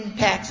life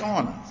impacts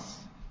on us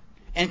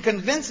and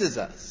convinces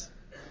us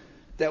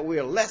that we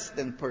are less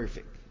than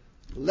perfect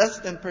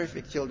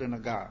children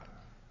of God.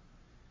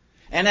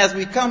 And as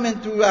we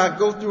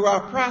go through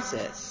our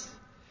process,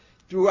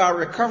 through our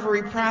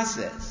recovery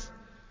process,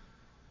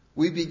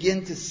 we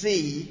begin to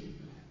see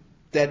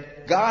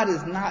that God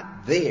is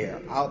not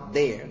there, out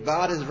there.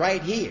 God is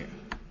right here.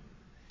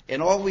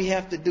 And all we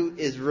have to do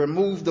is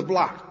remove the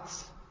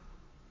blocks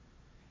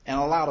and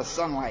allow the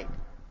sunlight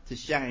to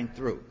shine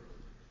through.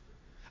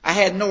 I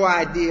had no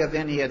idea of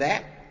any of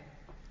that.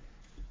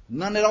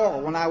 None at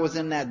all when I was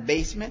in that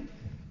basement.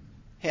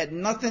 Had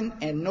nothing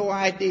and no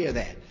idea of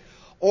that.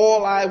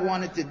 All I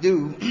wanted to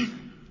do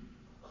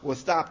was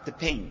stop the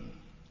pain,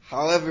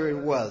 however it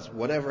was,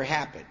 whatever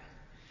happened.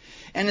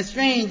 And it's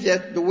strange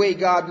that the way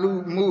God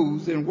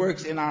moves and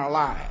works in our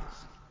lives.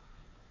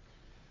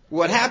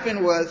 What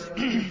happened was,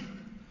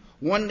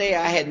 one day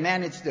I had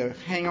managed to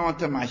hang on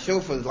to my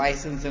chauffeur's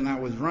license, and I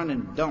was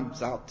running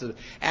dumps out to,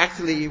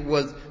 actually it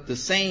was the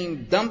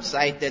same dump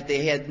site that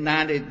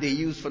they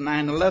used for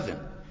 9/11.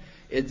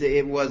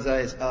 It was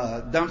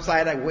a dump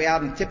site way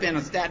out in Tip End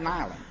of Staten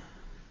Island.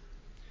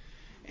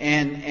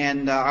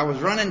 And I was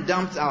running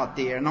dumps out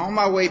there, and on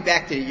my way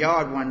back to the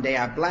yard one day,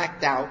 I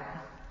blacked out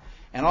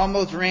and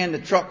almost ran the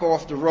truck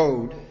off the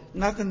road.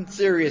 Nothing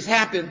serious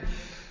happened.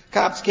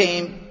 Cops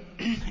came,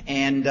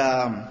 and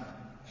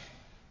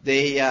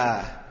they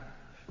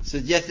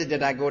suggested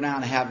that I go down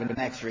and have an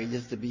x-ray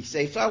just to be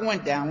safe. So I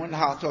went down, went to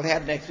the hospital,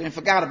 had an x-ray, and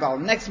forgot about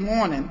it. Next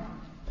morning,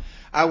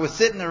 I was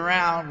sitting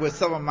around with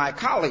some of my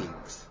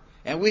colleagues,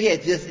 and we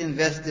had just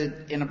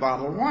invested in a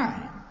bottle of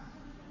wine.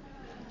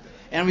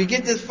 And we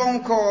get this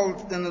phone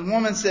call, and the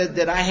woman said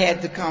that I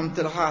had to come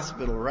to the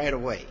hospital right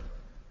away.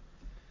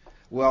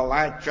 Well,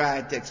 I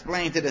tried to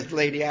explain to this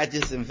lady I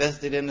just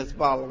invested in this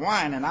bottle of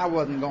wine, and I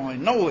wasn't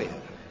going nowhere.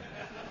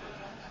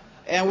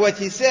 And what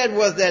she said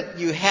was that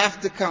you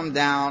have to come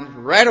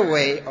down right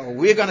away or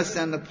we're going to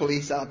send the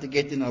police out to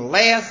get you. And the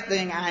last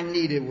thing I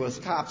needed was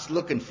cops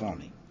looking for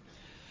me.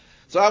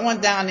 So I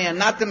went down there,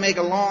 not to make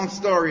a long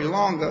story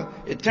longer,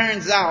 it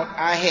turns out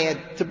I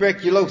had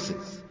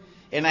tuberculosis.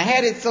 And I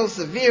had it so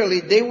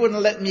severely, they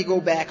wouldn't let me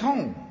go back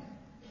home.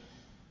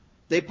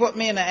 They put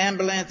me in an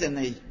ambulance and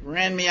they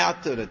ran me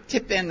out to the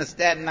tip end of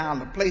Staten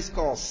Island, a place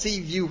called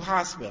Seaview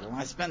Hospital. And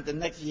I spent the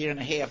next year and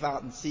a half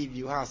out in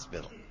Seaview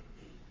Hospital.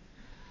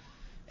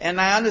 And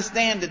I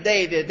understand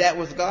today that that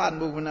was God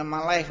moving in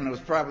my life, and it was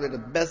probably the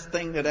best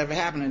thing that ever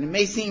happened. And it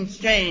may seem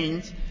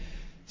strange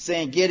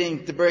saying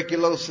getting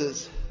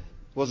tuberculosis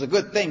was a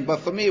good thing,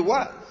 but for me it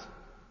was.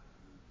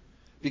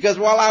 Because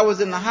while I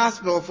was in the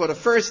hospital for the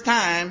first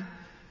time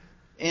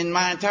in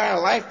my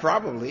entire life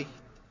probably,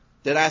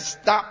 that I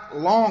stopped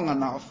long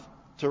enough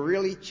to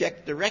really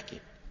check the record.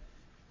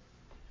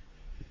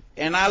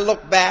 And I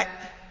look back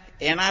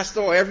and I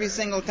saw every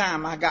single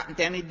time I got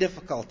into any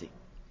difficulty.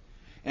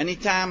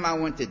 Anytime I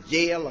went to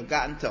jail or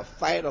got into a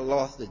fight or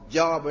lost a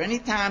job or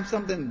anytime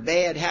something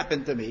bad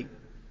happened to me,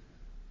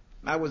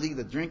 I was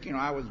either drinking or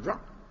I was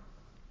drunk.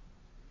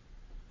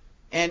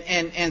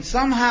 And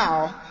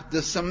somehow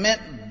the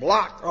cement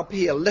block up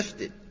here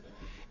lifted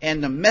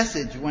and the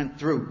message went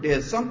through.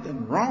 There's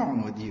something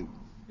wrong with you.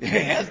 It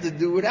has to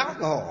do with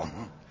alcohol.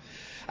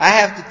 I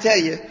have to tell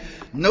you,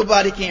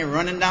 nobody came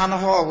running down the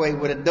hallway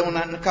with a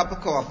donut and a cup of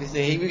coffee and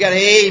say, hey, we got an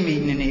AA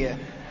meeting in here.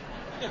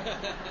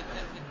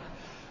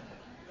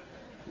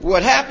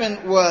 What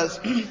happened was,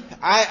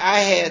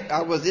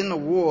 I was in the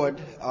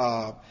ward,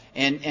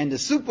 and the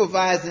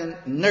supervising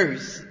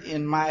nurse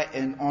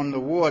on the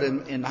ward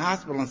in the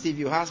hospital, in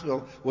Seaview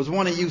Hospital, was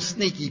one of you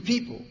sneaky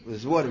people,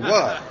 is what it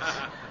was.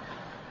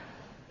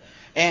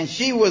 And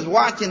she was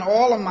watching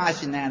all of my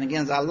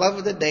shenanigans. I love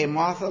her today,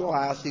 Martha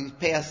Lyle. She's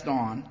passed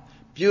on.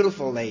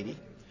 Beautiful lady.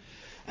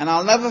 And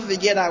I'll never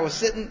forget, I was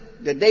sitting,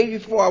 the day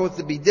before I was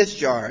to be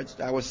discharged,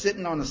 I was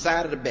sitting on the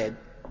side of the bed.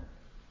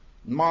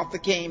 Martha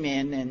came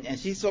in and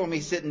she saw me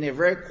sitting there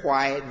very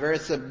quiet, very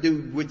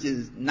subdued, which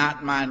is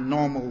not my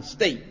normal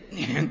state.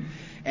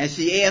 And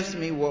she asked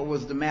me what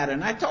was the matter.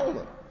 And I told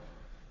her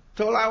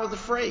I was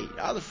afraid.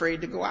 I was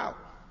afraid to go out.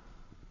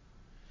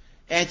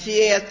 And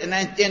she asked, and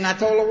I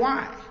told her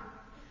why.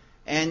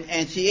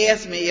 And she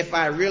asked me if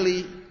I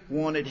really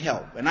wanted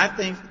help. And I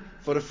think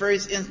for the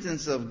first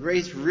instance of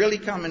grace really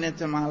coming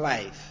into my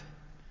life,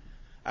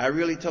 I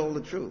really told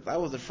the truth. I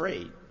was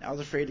afraid. I was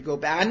afraid to go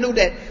back. I knew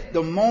that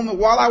the moment,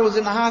 while I was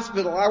in the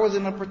hospital, I was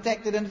in a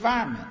protected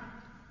environment.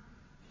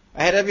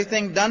 I had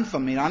everything done for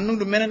me. I knew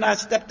the minute I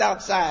stepped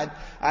outside,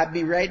 I'd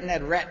be right in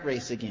that rat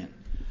race again.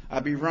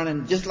 I'd be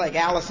running just like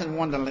Alice in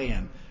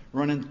Wonderland,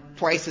 running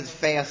twice as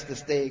fast to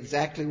stay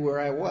exactly where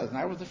I was. And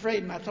I was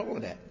afraid, and I told her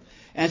that.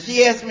 And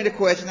she asked me the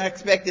question I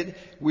expected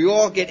we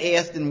all get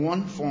asked in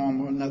one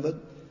form or another,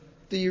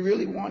 do you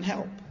really want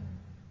help?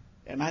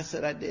 And I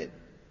said I did.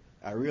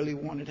 I really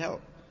wanted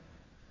help.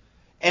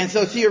 And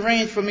so she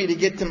arranged for me to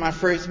get to my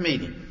first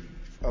meeting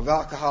of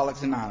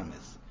Alcoholics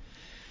Anonymous.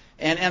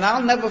 And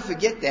I'll never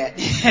forget that.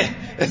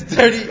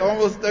 It's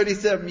almost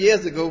 37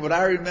 years ago, but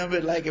I remember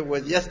it like it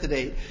was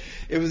yesterday.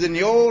 It was in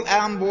the old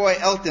Amboy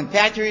Elton.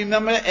 Pat, you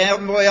remember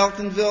Amboy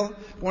Eltonville?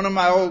 One of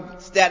my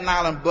old Staten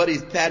Island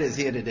buddies, Pat, is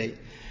here today.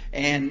 The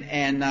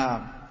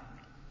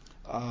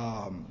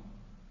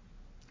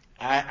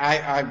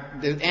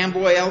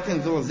Amboy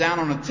Eltonville was down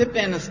on the tip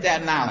end of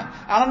Staten Island.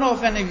 I don't know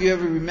if any of you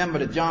ever remember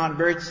the John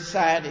Birch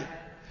Society.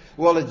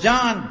 Well, the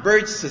John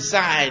Birch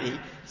Society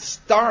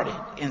started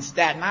in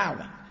Staten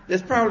Island.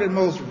 It's probably the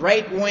most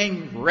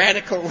right-wing,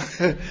 radical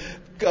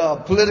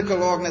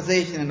political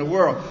organization in the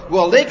world.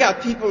 Well, they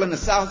got people in the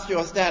South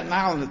Shore of Staten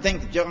Island to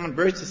think the John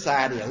Birch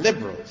Society are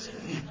liberals.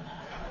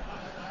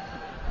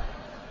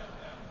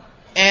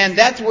 And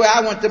that's where I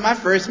went to my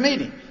first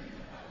meeting.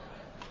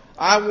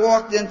 I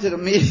walked into the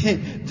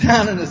meeting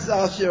down in the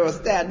South Shore of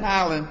Staten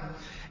Island,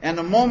 and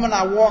the moment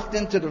I walked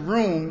into the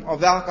room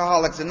of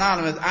Alcoholics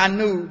Anonymous, I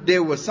knew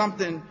there was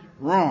something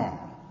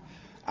wrong.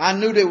 I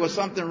knew there was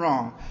something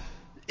wrong.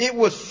 It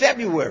was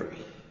February,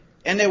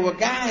 and there were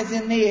guys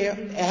in there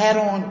that had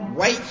on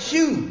white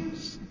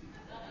shoes.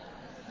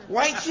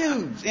 White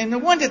shoes in the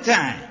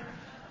wintertime.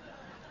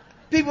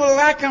 People that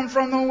I come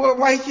from don't wear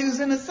white shoes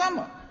in the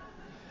summer.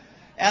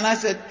 And I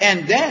said,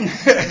 and then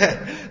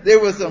there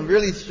were some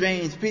really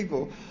strange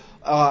people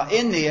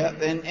in there,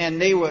 and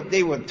they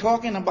were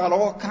talking about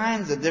all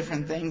kinds of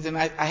different things, and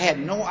I had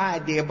no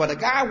idea. But a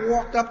guy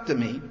walked up to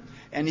me,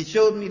 and he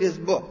showed me this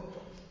book.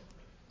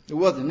 It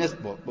wasn't this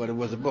book, but it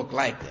was a book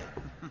like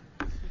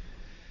that.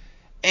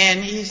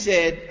 And he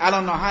said, I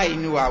don't know how he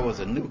knew I was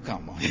a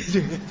newcomer.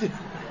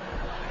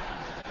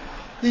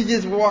 He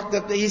just walked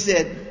up there. He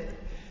said,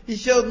 he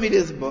showed me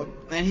this book,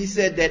 and he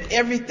said that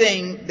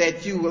everything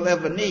that you will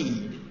ever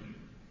need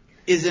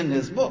is in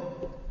this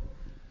book.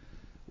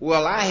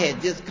 Well, I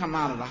had just come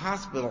out of the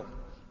hospital,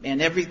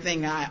 and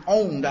everything I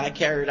owned I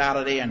carried out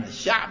of there in a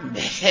shopping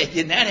bag,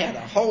 and that had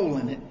a hole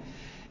in it.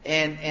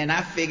 And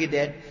I figured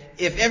that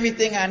if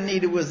everything I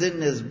needed was in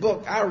this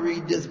book, I'll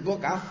read this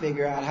book, I'll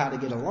figure out how to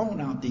get a loan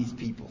out these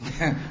people.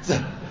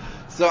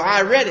 So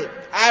I read it.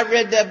 I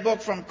read that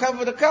book from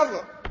cover to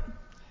cover.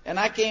 And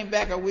I came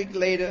back a week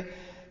later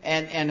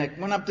and I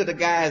went up to the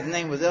guy. His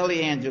name was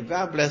Ellie Andrew.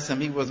 God bless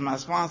him. He was my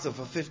sponsor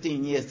for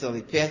 15 years till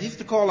he passed. I used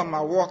to call him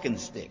my walking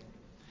stick.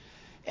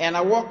 And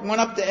I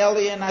went up to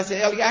Ellie and I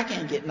said, Ellie, I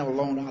can't get no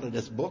loan out of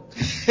this book.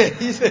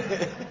 He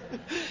said,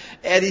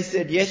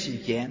 yes, you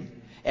can.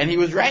 And he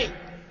was right.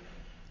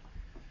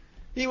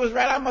 He was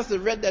right. I must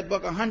have read that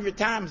book 100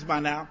 times by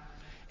now.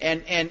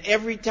 And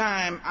every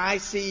time I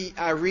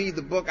read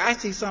the book, I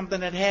see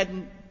something that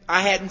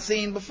I hadn't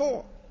seen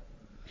before.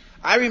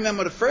 I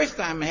remember the first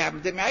time it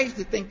happened to me, I used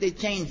to think they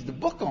changed the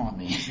book on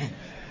me.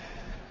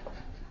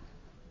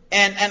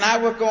 And I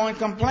would go and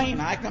complain.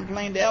 I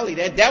complained to Ellie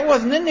that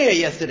wasn't in there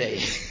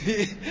yesterday.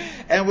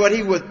 And what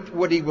he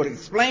would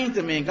explain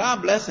to me, and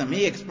God bless him,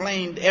 he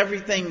explained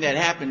everything that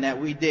happened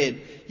that we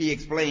did. He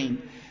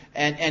explained.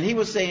 And he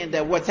was saying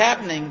that what's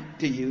happening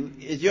to you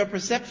is your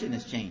perception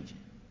is changing.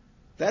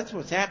 That's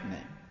what's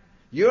happening.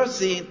 You're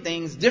seeing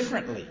things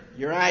differently.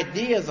 Your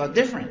ideas are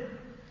different.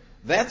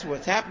 That's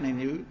what's happening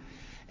to you.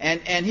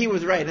 And he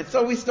was right. And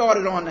so we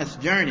started on this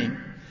journey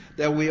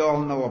that we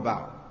all know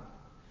about.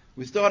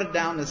 We started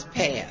down this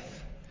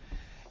path.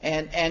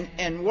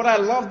 And what I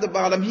loved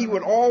about him, he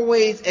would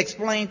always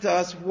explain to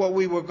us what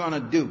we were going to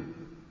do.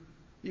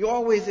 He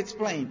always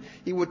explained.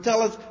 He would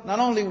tell us not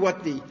only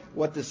what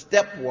the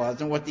step was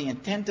and what the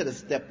intent of the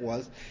step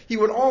was, he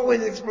would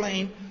always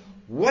explain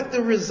what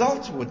the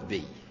results would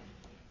be.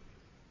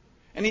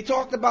 And he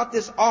talked about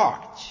this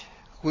arch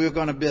we were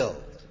going to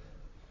build.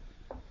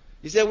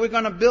 He said, we're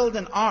going to build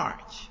an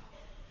arch.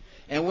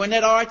 And when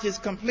that arch is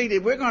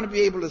completed, we're going to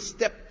be able to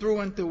step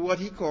through into what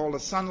he called the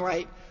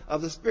sunlight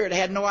of the Spirit. I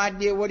had no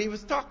idea what he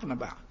was talking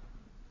about.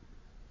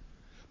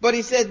 But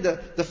he said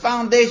the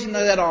foundation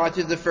of that arch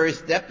is the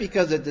first step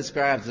because it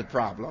describes the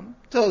problem,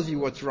 tells you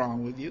what's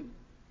wrong with you.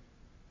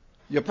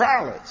 You're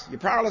powerless. You're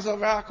powerless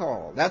over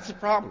alcohol. That's the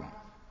problem.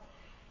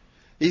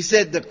 He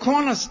said the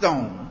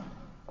cornerstone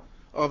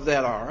of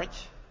that arch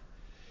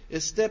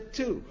is step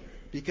 2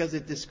 because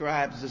it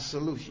describes the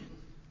solution.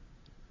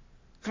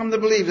 Come to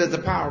believe there's a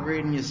power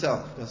greater than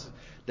yourself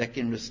that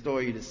can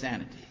restore you to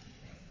sanity.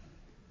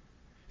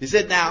 He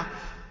said, now,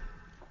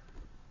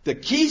 the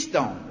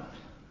keystone,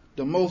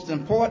 the most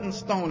important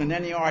stone in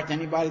any arch,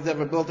 anybody's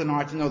ever built an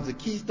arch knows the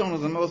keystone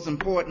is the most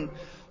important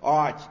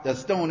the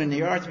stone in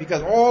the arch,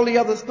 because all the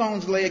other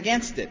stones lay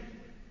against it.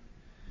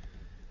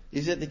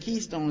 He said the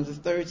keystone is the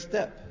third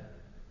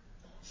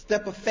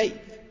step of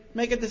faith.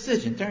 Make a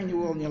decision. Turn your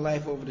will and your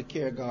life over to the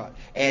care of God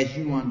as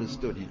you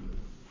understood him.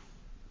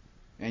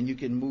 And you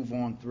can move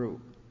on through.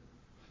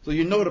 So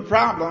you know the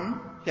problem,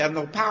 you have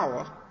no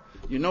power.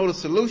 You know the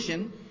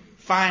solution,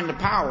 find the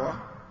power.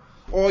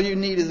 All you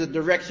need is a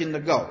direction to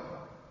go.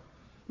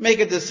 Make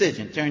a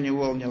decision. Turn your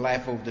will and your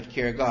life over to the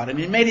care of God. And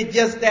he made it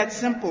just that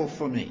simple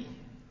for me.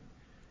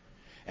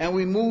 And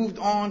we moved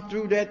on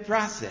through that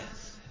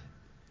process.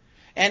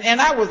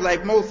 And I was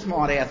like most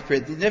smart-ass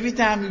presidents. Every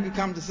time he would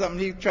come to something,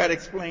 he would try to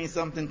explain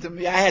something to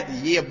me. I had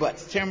the year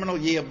butts, terminal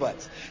year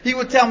butts. He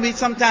would tell me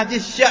sometimes,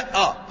 just shut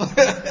up.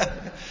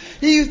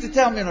 He used to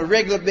tell me on a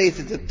regular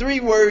basis, the 3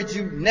 words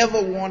you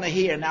never want to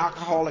hear an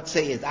alcoholic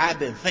say is, I've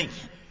been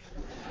thinking.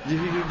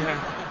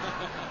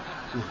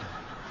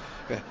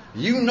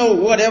 You know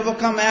whatever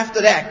come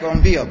after that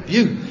gonna be a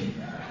beauty.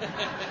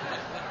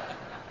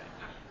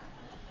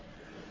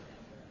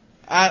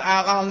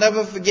 I'll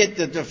never forget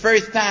the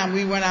first time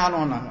we went out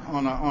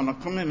on a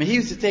commitment. He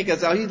used to take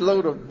us out. He'd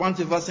load a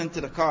bunch of us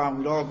into the car and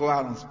we'd all go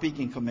out on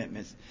speaking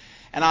commitments.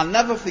 And I'll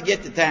never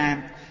forget the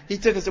time he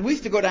took us. We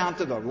used to go down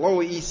to the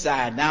Lower East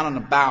Side, down on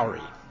the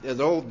Bowery. There's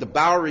the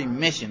Bowery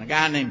Mission. A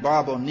guy named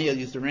Bob O'Neill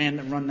used to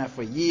run that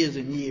for years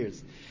and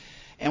years.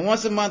 And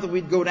once a month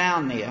we'd go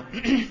down there,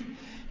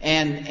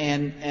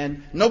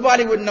 and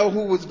nobody would know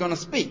who was going to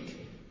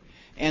speak.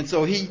 And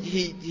so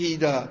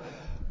he'd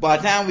by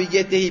the time we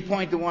get there, he'd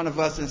point to one of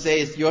us and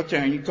say, it's your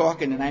turn, you're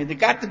talking tonight. It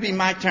got to be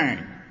my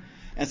turn.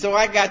 And so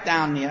I got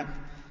down there,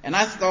 and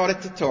I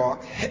started to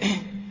talk,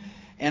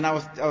 and I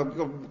was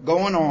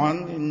going on,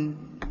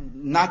 and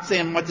not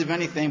saying much of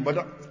anything, but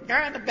a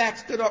guy in the back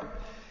stood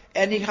up,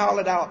 and he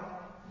hollered out,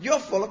 you're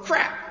full of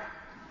crap.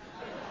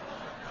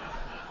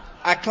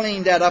 I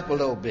cleaned that up a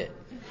little bit.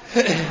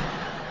 And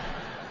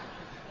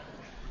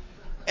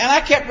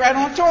I kept right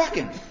on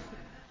talking.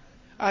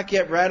 A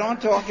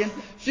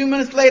few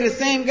minutes later, the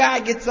same guy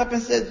gets up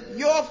and says,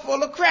 you're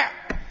full of crap.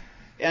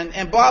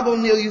 And Bob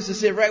O'Neill used to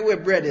sit right where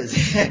Brett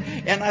is.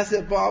 And I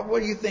said, Bob,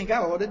 what do you think I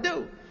ought to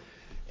do?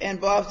 And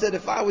Bob said,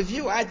 if I was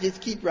you, I'd just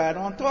keep right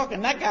on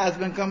talking. That guy's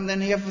been coming in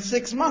here for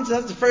 6 months.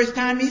 That's the first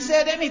time he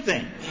said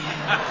anything.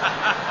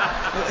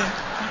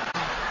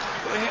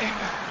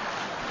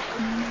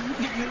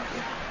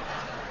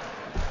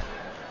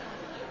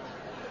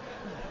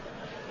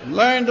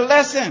 Learn the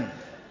lesson.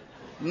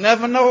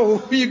 Never know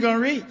who you're going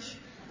to reach.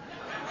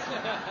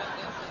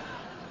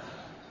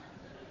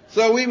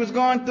 So we was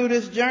going through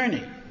this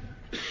journey.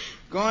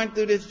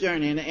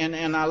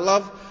 And I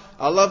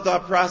loved our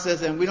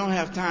process, and we don't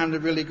have time to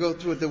really go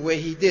through it the way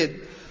he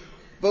did.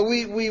 But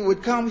we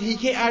would come,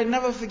 I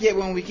never forget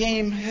when we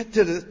came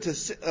to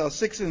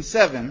 6 and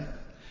 7,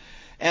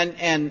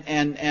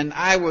 and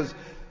I was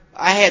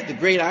the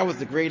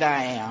great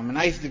I am, and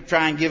I used to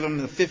try and give him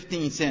the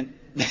 15-cent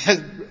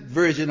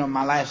version of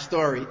my life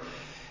story.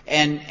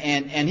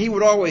 And he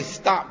would always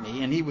stop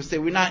me, and he would say,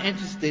 we're not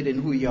interested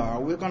in who you are.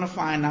 We're going to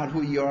find out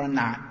who you are or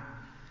not.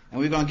 And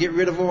we're going to get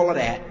rid of all of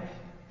that,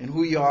 and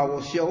who you are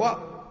will show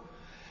up.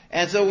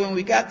 And so when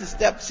we got to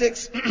step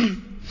 6,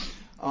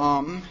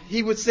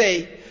 he would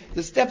say,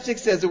 the step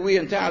 6 says that we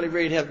are entirely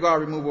ready to have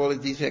God remove all his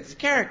defects of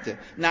character.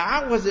 Now,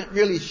 I wasn't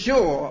really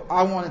sure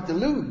I wanted to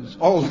lose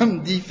all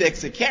them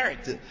defects of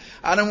character.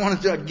 I didn't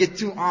want to get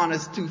too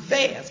honest too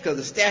fast, because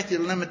the statute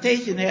of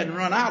limitation hadn't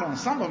run out on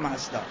some of my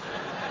stuff.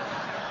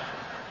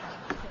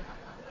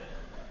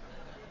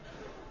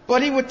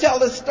 But he would tell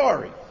this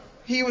story.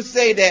 He would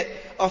say that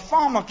a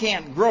farmer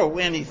can't grow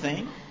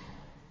anything.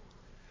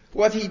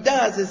 What he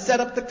does is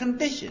set up the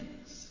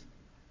conditions.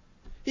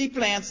 He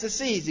plants the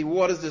seeds. He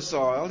waters the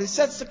soil. He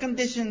sets the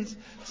conditions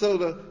so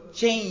the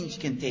change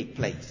can take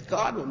place.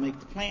 God will make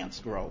the plants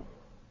grow.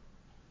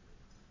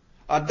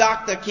 A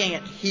doctor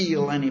can't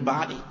heal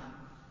anybody.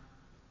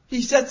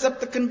 He sets up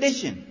the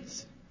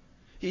conditions.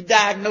 He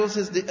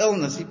diagnoses the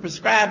illness. He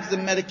prescribes the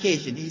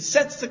medication. He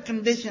sets the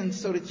conditions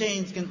so the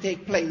change can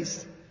take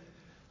place.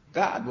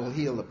 God will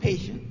heal the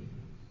patient.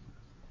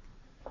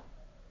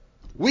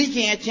 We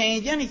can't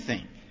change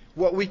anything.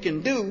 What we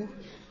can do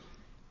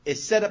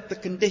is set up the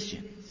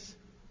conditions.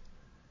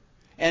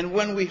 And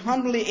when we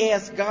humbly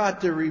ask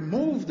God to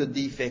remove the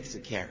defects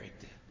of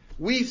character,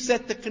 we've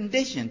set the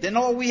condition. Then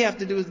all we have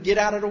to do is get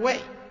out of the way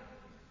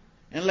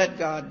and let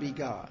God be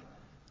God.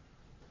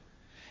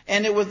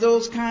 And it was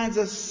those kinds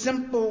of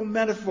simple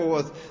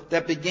metaphors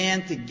that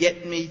began to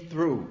get me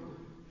through.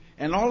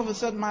 And all of a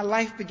sudden my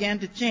life began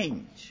to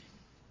change.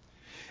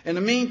 In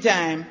the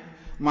meantime,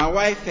 my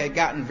wife had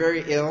gotten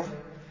very ill,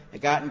 had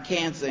gotten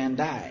cancer and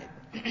died.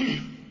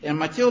 And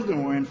my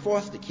children were in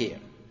foster care.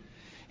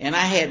 And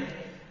I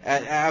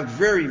was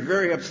very,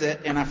 very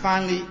upset. And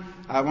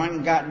I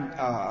went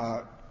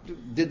and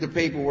did the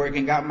paperwork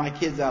and got my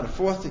kids out of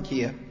foster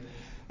care.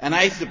 And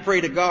I used to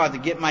pray to God to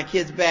get my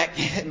kids back.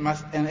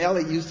 And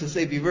Ellie used to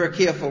say, be very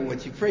careful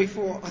what you pray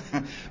for.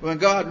 When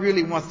God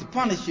really wants to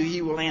punish you,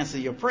 he will answer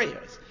your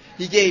prayers.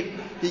 He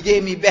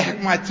gave me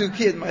back my 2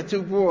 kids, my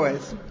 2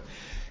 boys.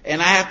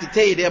 And I have to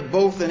tell you, they're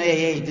both in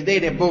AA today.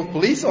 They're both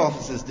police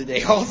officers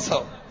today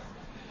also.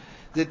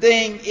 The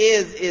thing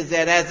is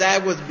that as I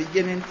was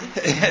beginning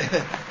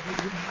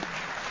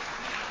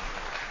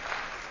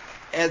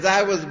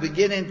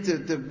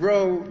to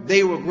grow,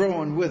 they were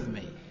growing with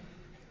me.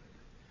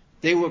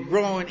 They were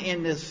growing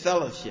in this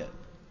fellowship.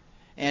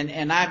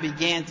 And I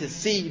began to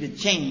see the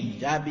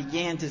change. I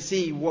began to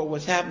see what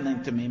was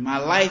happening to me. My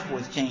life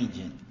was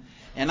changing.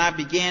 And I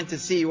began to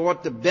see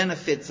what the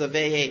benefits of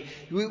AA.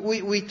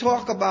 We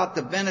talk about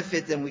the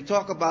benefits and we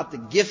talk about the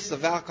gifts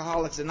of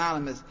Alcoholics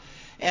Anonymous.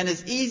 And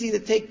it's easy to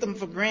take them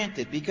for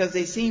granted because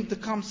they seem to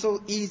come so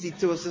easy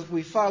to us if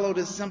we follow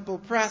this simple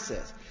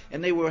process.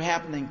 And they were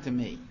happening to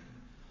me.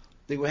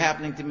 They were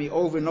happening to me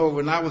over and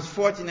over. And I was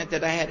fortunate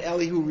that I had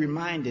Ellie who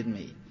reminded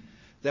me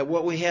that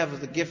what we have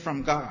is a gift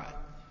from God.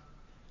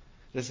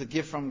 It's a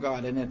gift from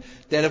God. And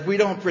that if we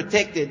don't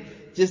protect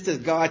it, just as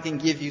God can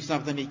give you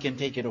something, he can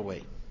take it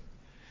away.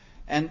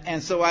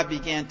 And so I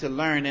began to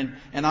learn,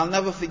 and I'll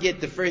never forget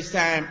the first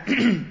time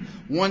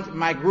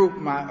the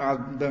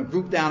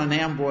group down in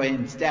Amboy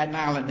in Staten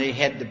Island, they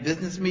had the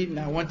business meeting.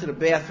 I went to the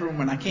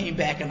bathroom and I came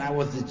back and I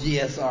was the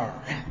GSR.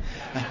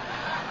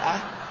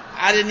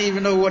 I didn't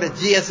even know what a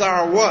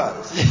GSR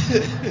was.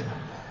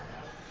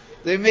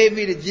 They made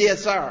me the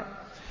GSR.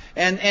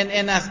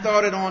 And I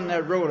started on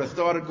that road. I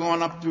started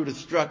going up through the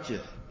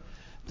structure,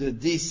 the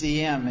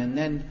DCM,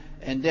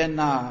 and then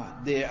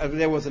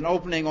there was an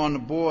opening on the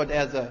board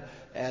as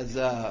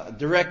a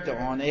director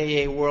on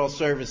AA World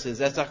Services.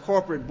 That's a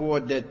corporate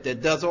board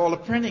that does all the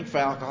printing for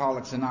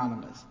Alcoholics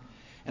Anonymous.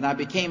 And I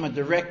became a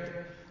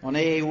director on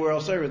AA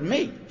World Service.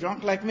 Me,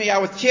 drunk like me, I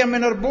was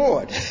chairman of the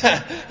board,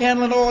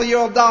 handling all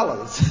your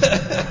dollars.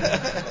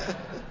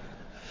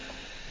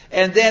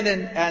 And then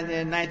in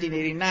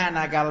 1989,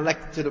 I got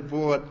elected to the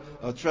board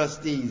of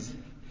trustees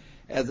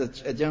as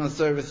a general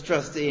service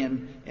trustee,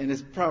 and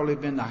it's probably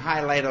been the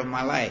highlight of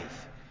my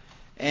life.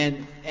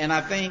 And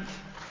I think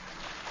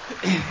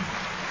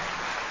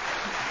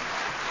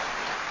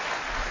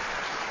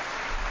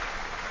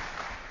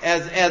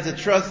as a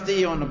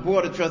trustee on the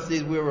board of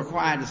trustees, we're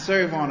required to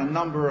serve on a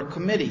number of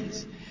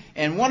committees.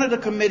 And one of the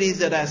committees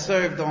that I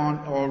served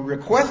on, or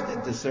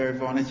requested to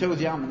serve on, it shows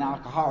you I'm an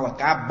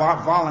alcoholic. I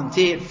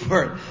volunteered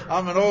for it.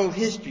 I'm an old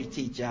history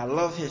teacher. I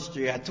love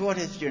history. I taught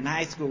history in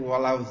high school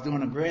while I was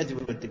doing a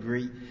graduate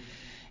degree.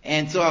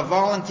 And so I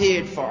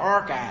volunteered for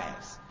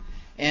archives.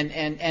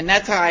 And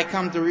that's how I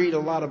come to read a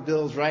lot of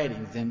Bill's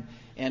writings.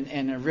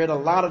 And I read a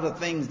lot of the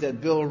things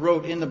that Bill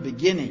wrote in the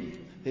beginning.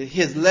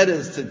 His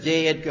letters to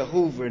J. Edgar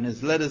Hoover and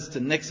his letters to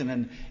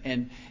Nixon.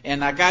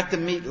 And I got to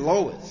meet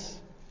Lois.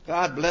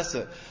 God bless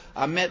her.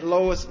 I met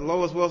Lois.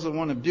 Lois was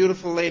one of the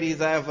beautiful ladies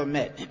I ever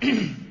met.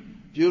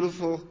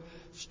 Beautiful,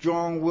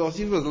 strong-willed.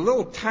 She was a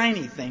little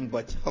tiny thing,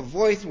 but her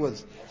voice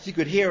was, she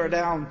could hear her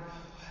down.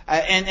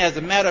 And as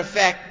a matter of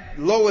fact,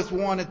 Lois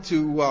wanted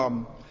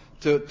to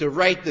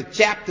write the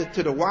chapter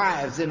to the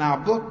wives in our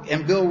book,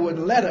 and Bill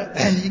wouldn't let her.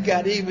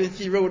 And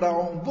she wrote her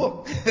own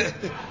book.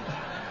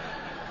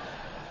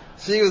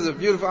 She was a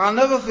beautiful, I'll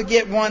never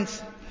forget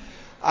once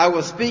I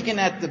was speaking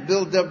at the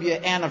Bill W.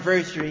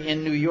 anniversary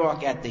in New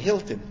York at the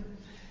Hilton.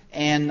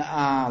 And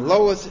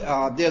Lois,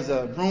 there's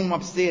a room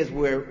upstairs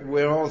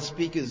where all the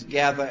speakers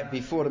gather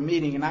before the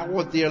meeting, and I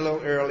was there a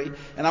little early,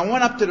 and I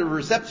went up to the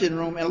reception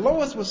room, and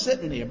Lois was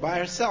sitting there by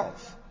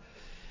herself.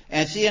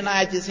 And she and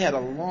I just had a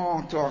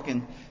long talk,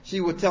 and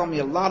she would tell me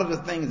a lot of the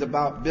things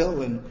about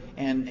Bill and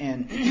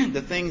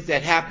the things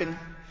that happened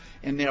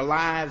in their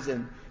lives,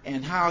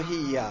 and how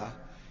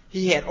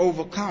he had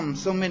overcome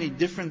so many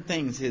different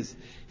things,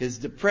 his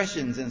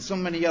depressions and so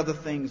many other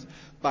things,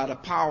 by the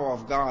power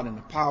of God and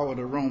the power of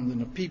the room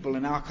and the people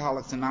in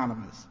Alcoholics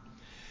Anonymous.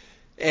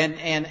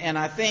 And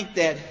I think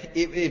that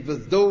it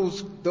was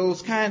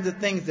those kinds of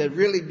things that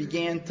really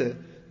began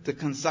to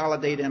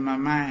consolidate in my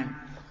mind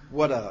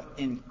what an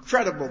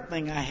incredible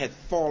thing I had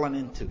fallen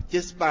into.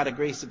 Just by the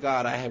grace of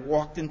God, I had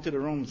walked into the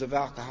rooms of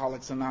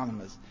Alcoholics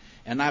Anonymous,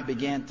 and I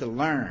began to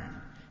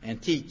learn and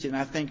teach. And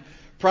I think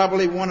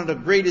probably one of the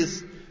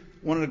greatest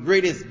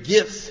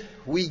gifts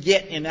we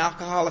get in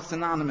Alcoholics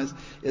Anonymous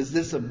is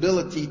this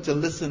ability to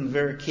listen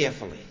very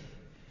carefully.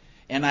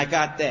 And I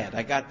got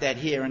that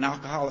here in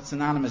Alcoholics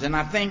Anonymous. And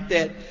I think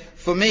that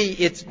for me,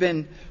 it's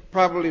been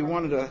probably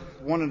one of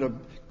the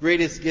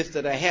greatest gifts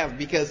that I have,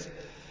 because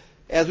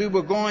as we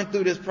were going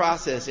through this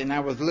process and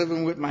I was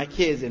living with my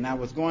kids and I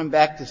was going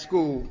back to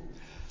school,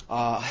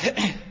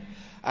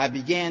 I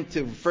began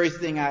to, first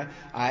thing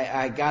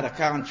I got a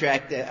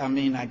contract,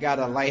 I got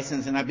a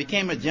license, and I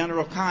became a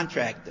general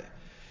contractor.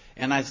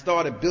 And I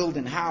started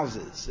building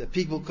houses that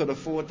people could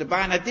afford to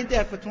buy. And I did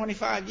that for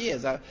 25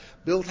 years. I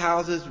built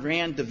houses,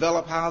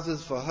 developed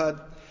houses for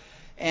HUD.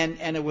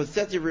 And it was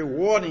such a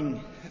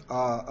rewarding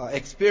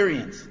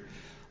experience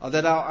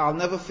that I'll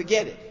never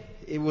forget it.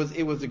 It was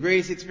the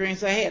greatest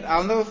experience I had.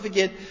 I'll never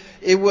forget,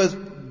 it was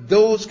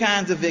those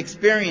kinds of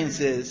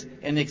experiences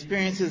and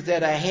experiences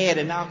that I had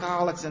in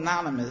Alcoholics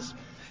Anonymous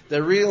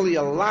that really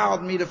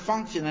allowed me to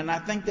function. And I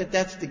think that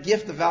that's the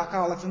gift of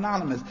Alcoholics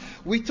Anonymous.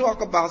 We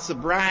talk about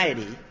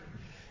sobriety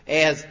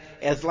as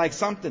like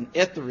something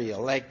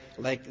ethereal,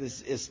 like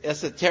this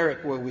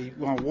esoteric, where we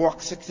want to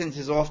walk 6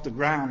 inches off the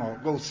ground or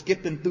go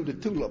skipping through the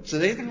tulips.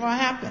 It ain't going to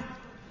happen.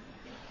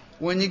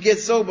 When you get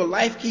sober,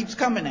 life keeps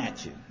coming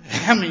at you.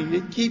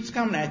 It keeps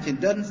coming at you. It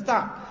doesn't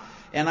stop.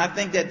 And I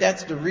think that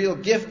that's the real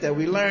gift, that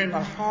we learn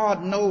a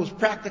hard-nosed,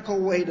 practical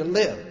way to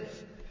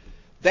live.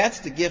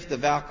 That's the gift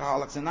of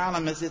Alcoholics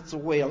Anonymous. It's a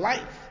way of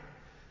life.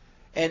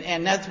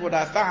 And that's what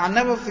I found.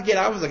 I'll never forget,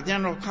 I was a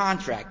general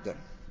contractor.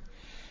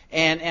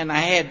 And I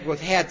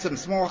had some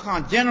small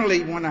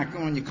generally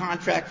when you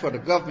contract for the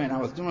government, I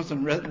was doing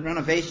some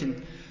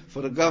renovation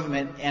for the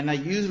government, and I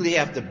usually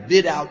have to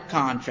bid out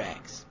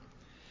contracts.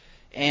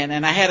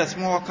 And I had a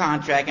small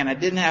contract, and I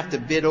didn't have to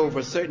bid over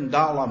a certain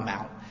dollar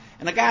amount.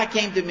 And a guy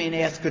came to me and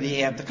asked, could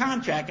he have the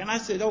contract? And I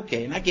said,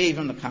 okay. And I gave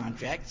him the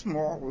contract,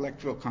 small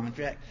electrical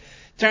contract.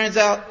 Turns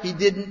out he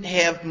didn't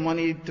have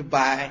money to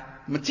buy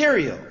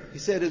material. He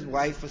said his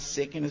wife was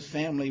sick and his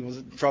family was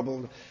in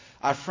trouble.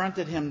 I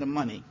fronted him the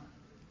money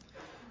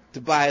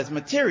to buy his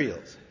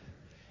materials.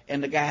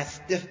 And the guy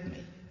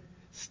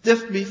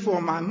stiffed me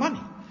for my money.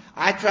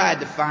 I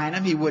tried to find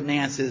him. He wouldn't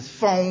answer his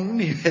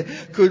phone.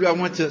 I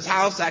went to his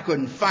house. I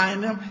couldn't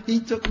find him. He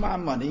took my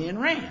money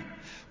and ran.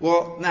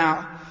 Well,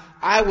 now,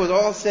 I was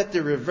all set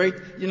to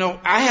revert.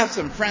 I have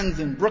some friends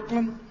in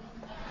Brooklyn.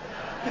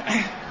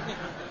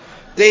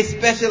 They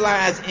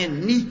specialize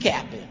in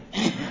kneecapping.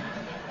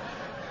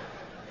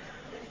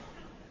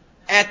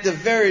 At the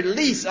very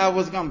least, I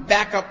was going to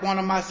back up one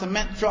of my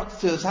cement trucks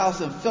to his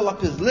house and fill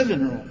up his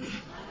living room.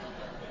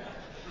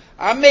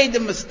 I made the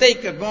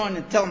mistake of going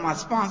and telling my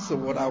sponsor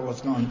what I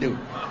was going to do.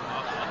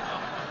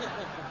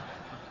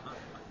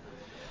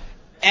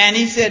 And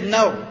he said,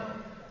 no,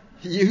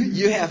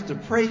 you have to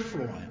pray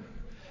for him.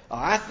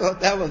 I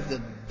thought that was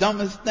the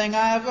dumbest thing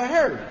I ever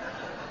heard.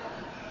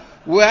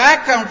 Where I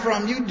come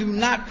from, you do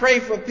not pray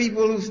for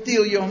people who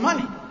steal your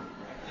money.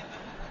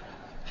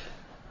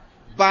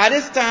 By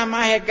this time,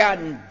 I had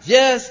gotten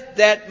just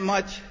that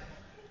much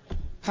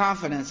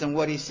confidence in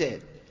what he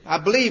said. I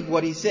believed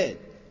what he said.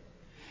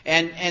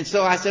 And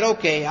so I said,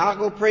 okay, I'll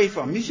go pray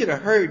for him. You should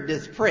have heard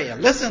this prayer.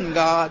 Listen,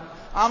 God,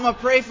 I'm going to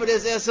pray for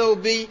this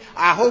SOB.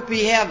 I hope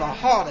he have a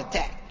heart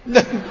attack.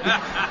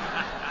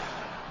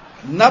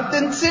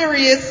 Nothing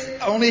serious,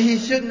 only he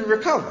shouldn't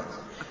recover.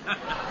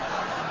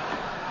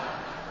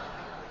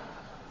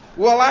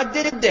 Well, I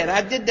did that.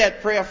 I did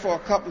that prayer for a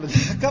couple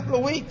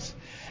of weeks.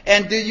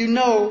 And do you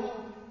know,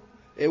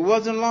 it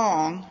wasn't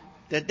long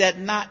that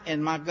knot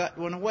in my gut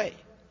went away.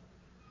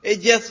 It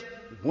just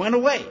went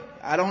away.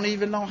 I don't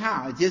even know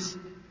how. It just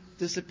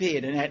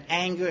disappeared. And that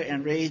anger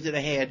and rage that I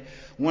had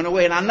went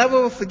away. And I'll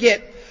never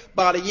forget,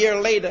 about a year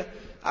later,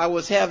 I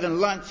was having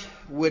lunch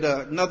with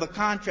another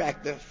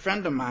contractor,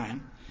 friend of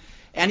mine.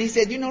 And he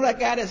said, you know that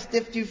guy that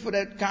stiffed you for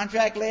that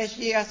contract last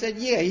year? I said,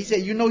 yeah. He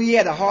said, you know he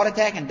had a heart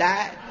attack and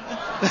died?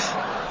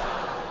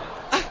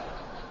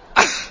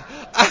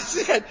 I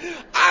said,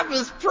 I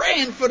was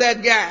praying for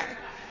that guy.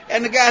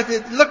 And the guy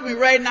said, looked me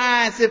right in the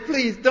eye and said,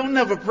 please don't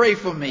never pray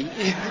for me.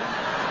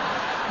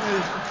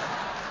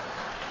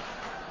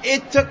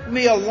 It took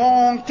me a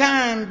long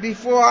time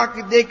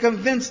before they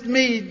convinced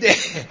me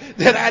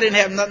that I didn't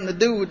have nothing to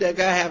do with that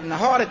guy having a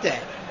heart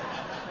attack.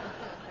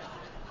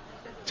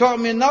 Taught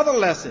me another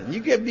lesson. You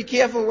got to be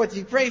careful what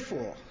you pray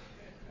for.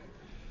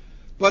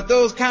 But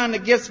those kind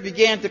of gifts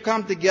began to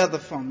come together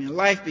for me.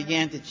 Life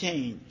began to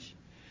change.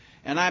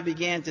 And I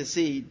began to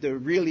see the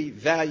really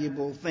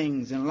valuable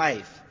things in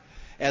life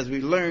as we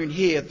learn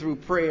here through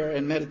prayer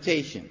and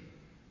meditation.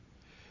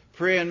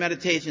 Prayer and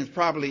meditation is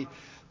probably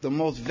the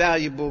most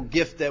valuable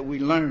gift that we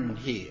learn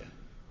here.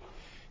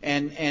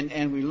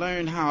 And we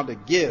learn how to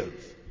give.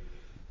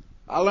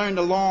 I learned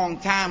a long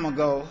time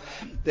ago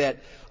that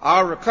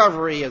our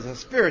recovery is a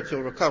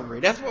spiritual recovery.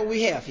 That's what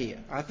we have here.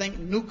 I think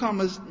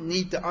newcomers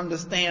need to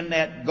understand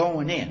that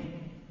going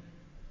in.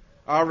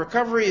 Our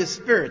recovery is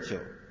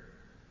spiritual.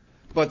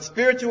 But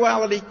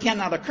spirituality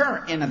cannot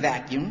occur in a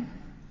vacuum.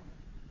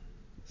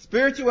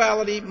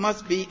 Spirituality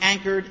must be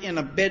anchored in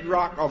a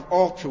bedrock of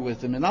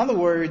altruism. In other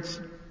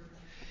words,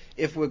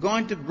 if we're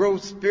going to grow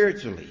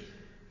spiritually,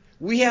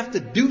 we have to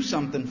do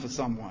something for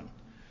someone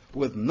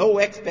with no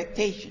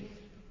expectation.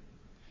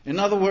 In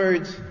other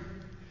words,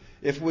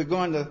 if we're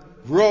going to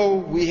grow,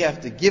 we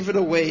have to give it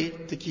away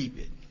to keep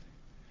it.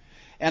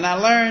 And I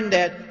learned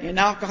that in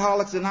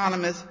Alcoholics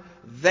Anonymous,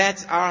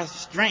 that's our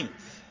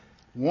strength.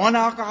 One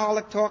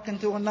alcoholic talking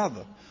to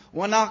another.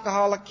 One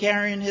alcoholic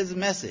carrying his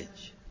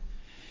message.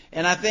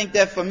 And I think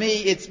that for me,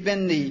 it's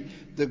been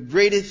the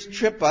greatest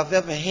trip I've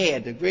ever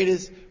had, the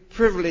greatest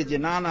privilege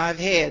and honor I've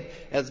had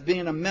as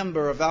being a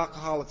member of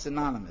Alcoholics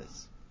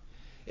Anonymous.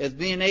 As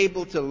being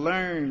able to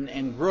learn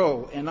and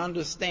grow and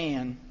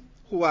understand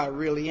who I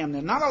really am.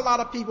 There are not a lot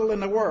of people in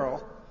the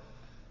world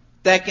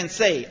that can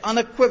say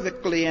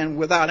unequivocally and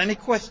without any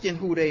question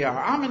who they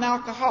are. I'm an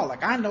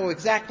alcoholic. I know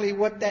exactly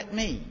what that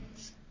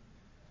means.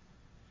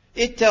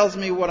 It tells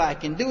me what I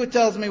can do. It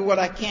tells me what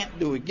I can't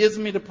do. It gives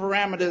me the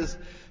parameters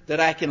that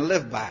I can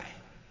live by.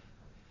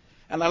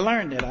 And I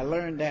learned it. I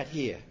learned that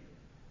here.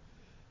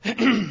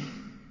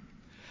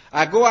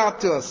 I go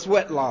out to a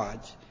sweat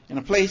lodge in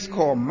a place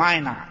called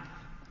Minot,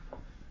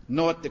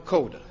 North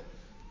Dakota.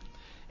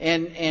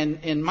 And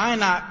in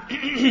Minot,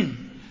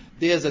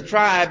 there's a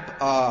tribe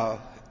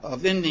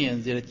of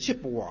Indians, they're the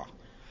Chippewa.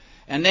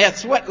 And their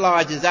sweat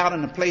lodge is out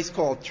in a place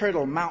called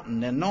Turtle Mountain.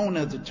 They're known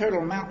as the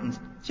Turtle Mountain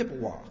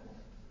Chippewa.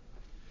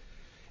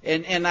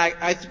 And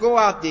I go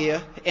out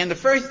there, and the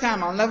first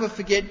time, I'll never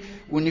forget,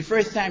 when the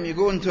first time you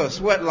go into a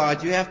sweat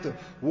lodge, you have to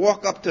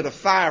walk up to the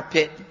fire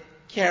pit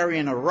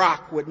carrying a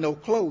rock with no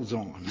clothes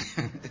on.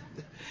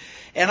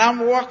 And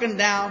I'm walking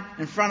down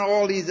in front of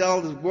all these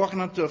elders,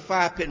 walking up to a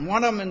fire pit, and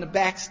one of them in the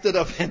back stood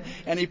up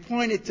and he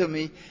pointed to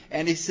me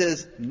and he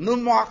says,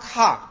 Numak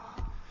Ha.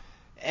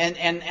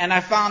 And I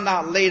found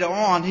out later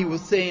on he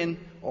was saying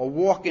a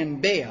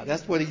walking bear.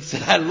 That's what he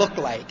said I look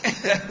like.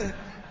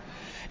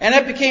 And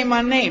that became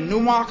my name,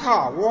 Numak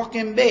Ha,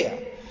 walking bear.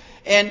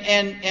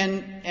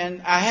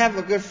 And I have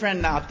a good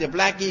friend out there,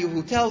 Black Eagle,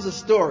 who tells a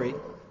story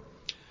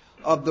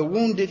of the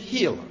wounded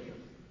healer.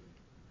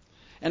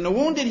 And the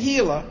wounded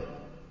healer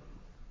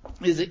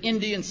is an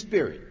Indian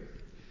spirit.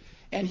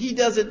 And he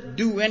doesn't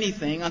do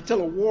anything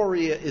until a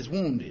warrior is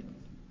wounded.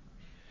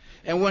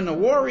 And when the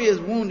warrior is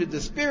wounded, the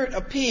spirit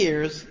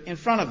appears in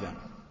front of him.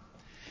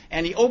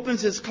 And he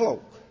opens his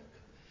cloak.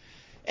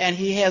 And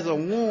he has a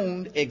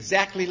wound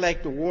exactly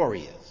like the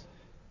warrior's.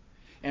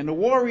 And the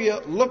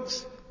warrior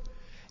looks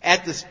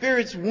at the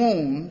spirit's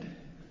wound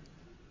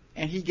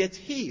and he gets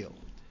healed.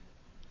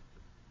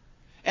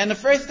 And the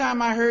first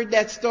time I heard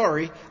that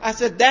story, I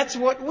said, that's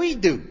what we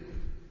do.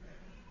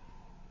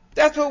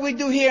 That's what we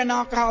do here in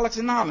Alcoholics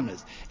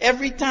Anonymous.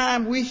 Every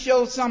time we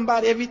show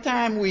somebody, every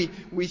time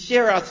we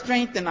share our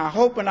strength and our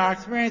hope and our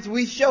experience,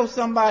 we show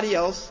somebody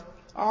else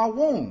our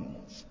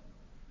wounds.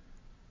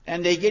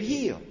 And they get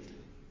healed.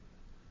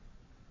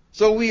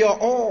 So we are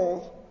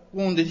all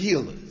wounded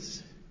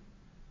healers.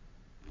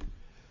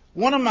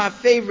 One of my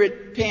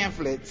favorite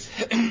pamphlets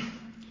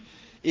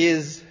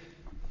is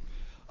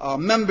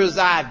Member's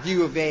Eye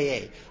View of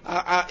AA.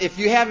 If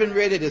you haven't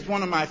read it, it's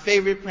one of my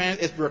favorite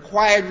pamphlets. It's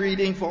required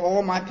reading for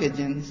all my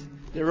pigeons.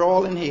 They're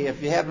all in here.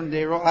 If you haven't,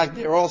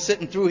 they're all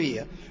sitting through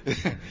here.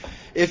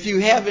 If you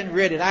haven't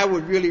read it, I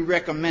would really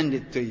recommend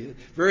it to you.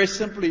 Very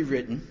simply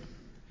written.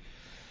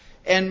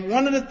 And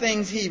one of the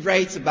things he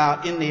writes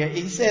about in there,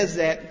 he says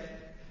that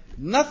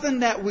nothing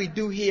that we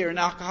do here in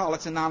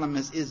Alcoholics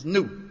Anonymous is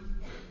new.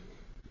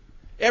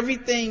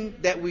 Everything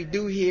that we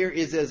do here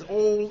is as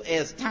old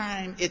as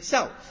time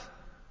itself.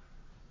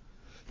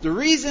 The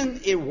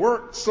reason it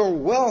worked so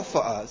well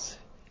for us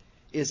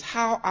is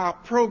how our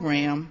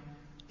program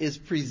is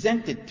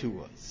presented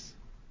to us.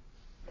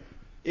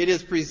 It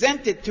is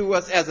presented to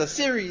us as a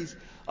series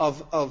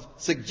of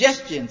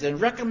suggestions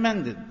and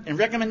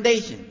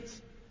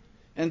recommendations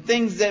and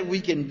things that we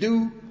can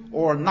do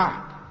or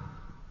not.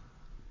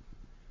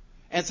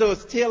 And so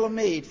it's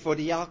tailor-made for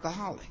the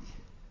alcoholic.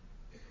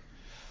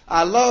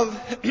 I love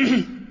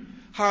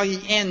how he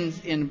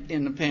ends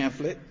in the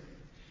pamphlet.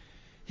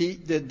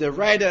 The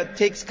writer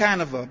takes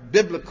kind of a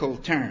biblical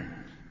turn.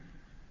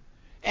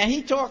 And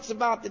he talks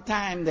about the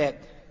time that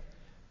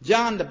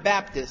John the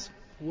Baptist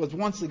was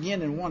once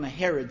again in one of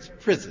Herod's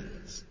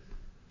prisons.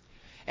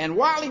 And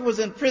while he was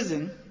in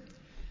prison,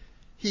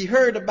 he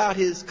heard about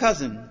his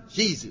cousin,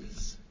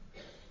 Jesus.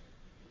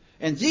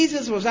 And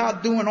Jesus was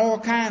out doing all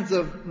kinds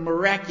of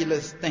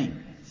miraculous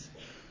things.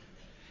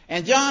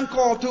 And John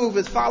called two of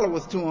his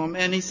followers to him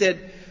and he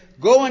said,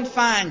 go and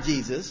find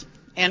Jesus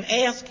and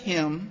ask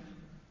him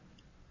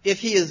if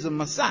he is the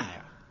Messiah.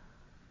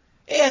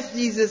 Ask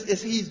Jesus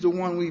if he's the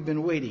one we've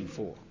been waiting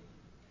for.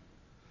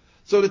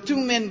 So the two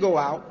men go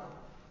out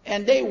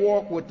and they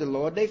walk with the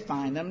Lord. They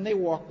find him. They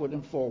walk with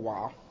him for a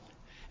while.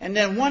 And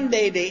then one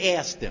day they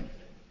asked him,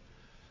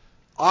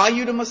 are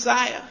you the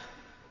Messiah?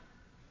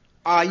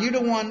 Are you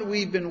the one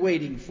we've been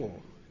waiting for?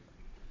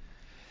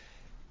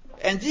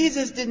 And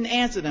Jesus didn't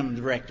answer them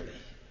directly.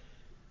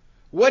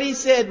 What he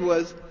said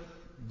was,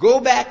 go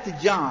back to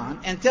John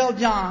and tell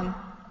John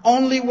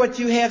only what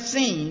you have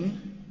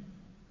seen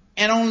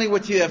and only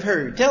what you have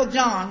heard. Tell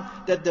John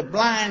that the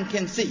blind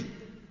can see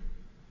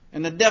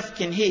and the deaf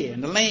can hear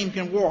and the lame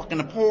can walk and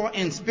the poor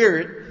in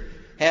spirit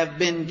have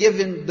been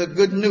given the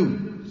good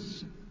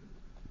news.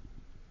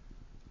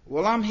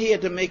 Well, I'm here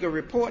to make a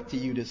report to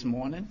you this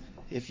morning,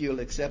 if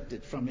you'll accept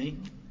it from me.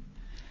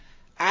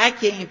 I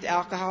came to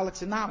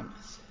Alcoholics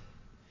Anonymous,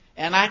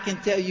 and I can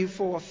tell you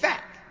for a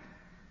fact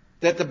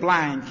that the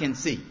blind can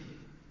see,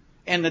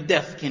 and the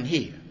deaf can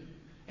hear,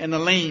 and the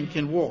lame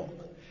can walk,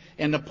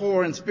 and the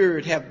poor in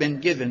spirit have been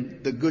given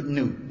the good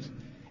news.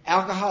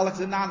 Alcoholics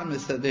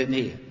Anonymous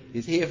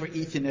is here for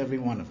each and every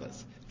one of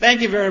us.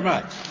 Thank you very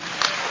much.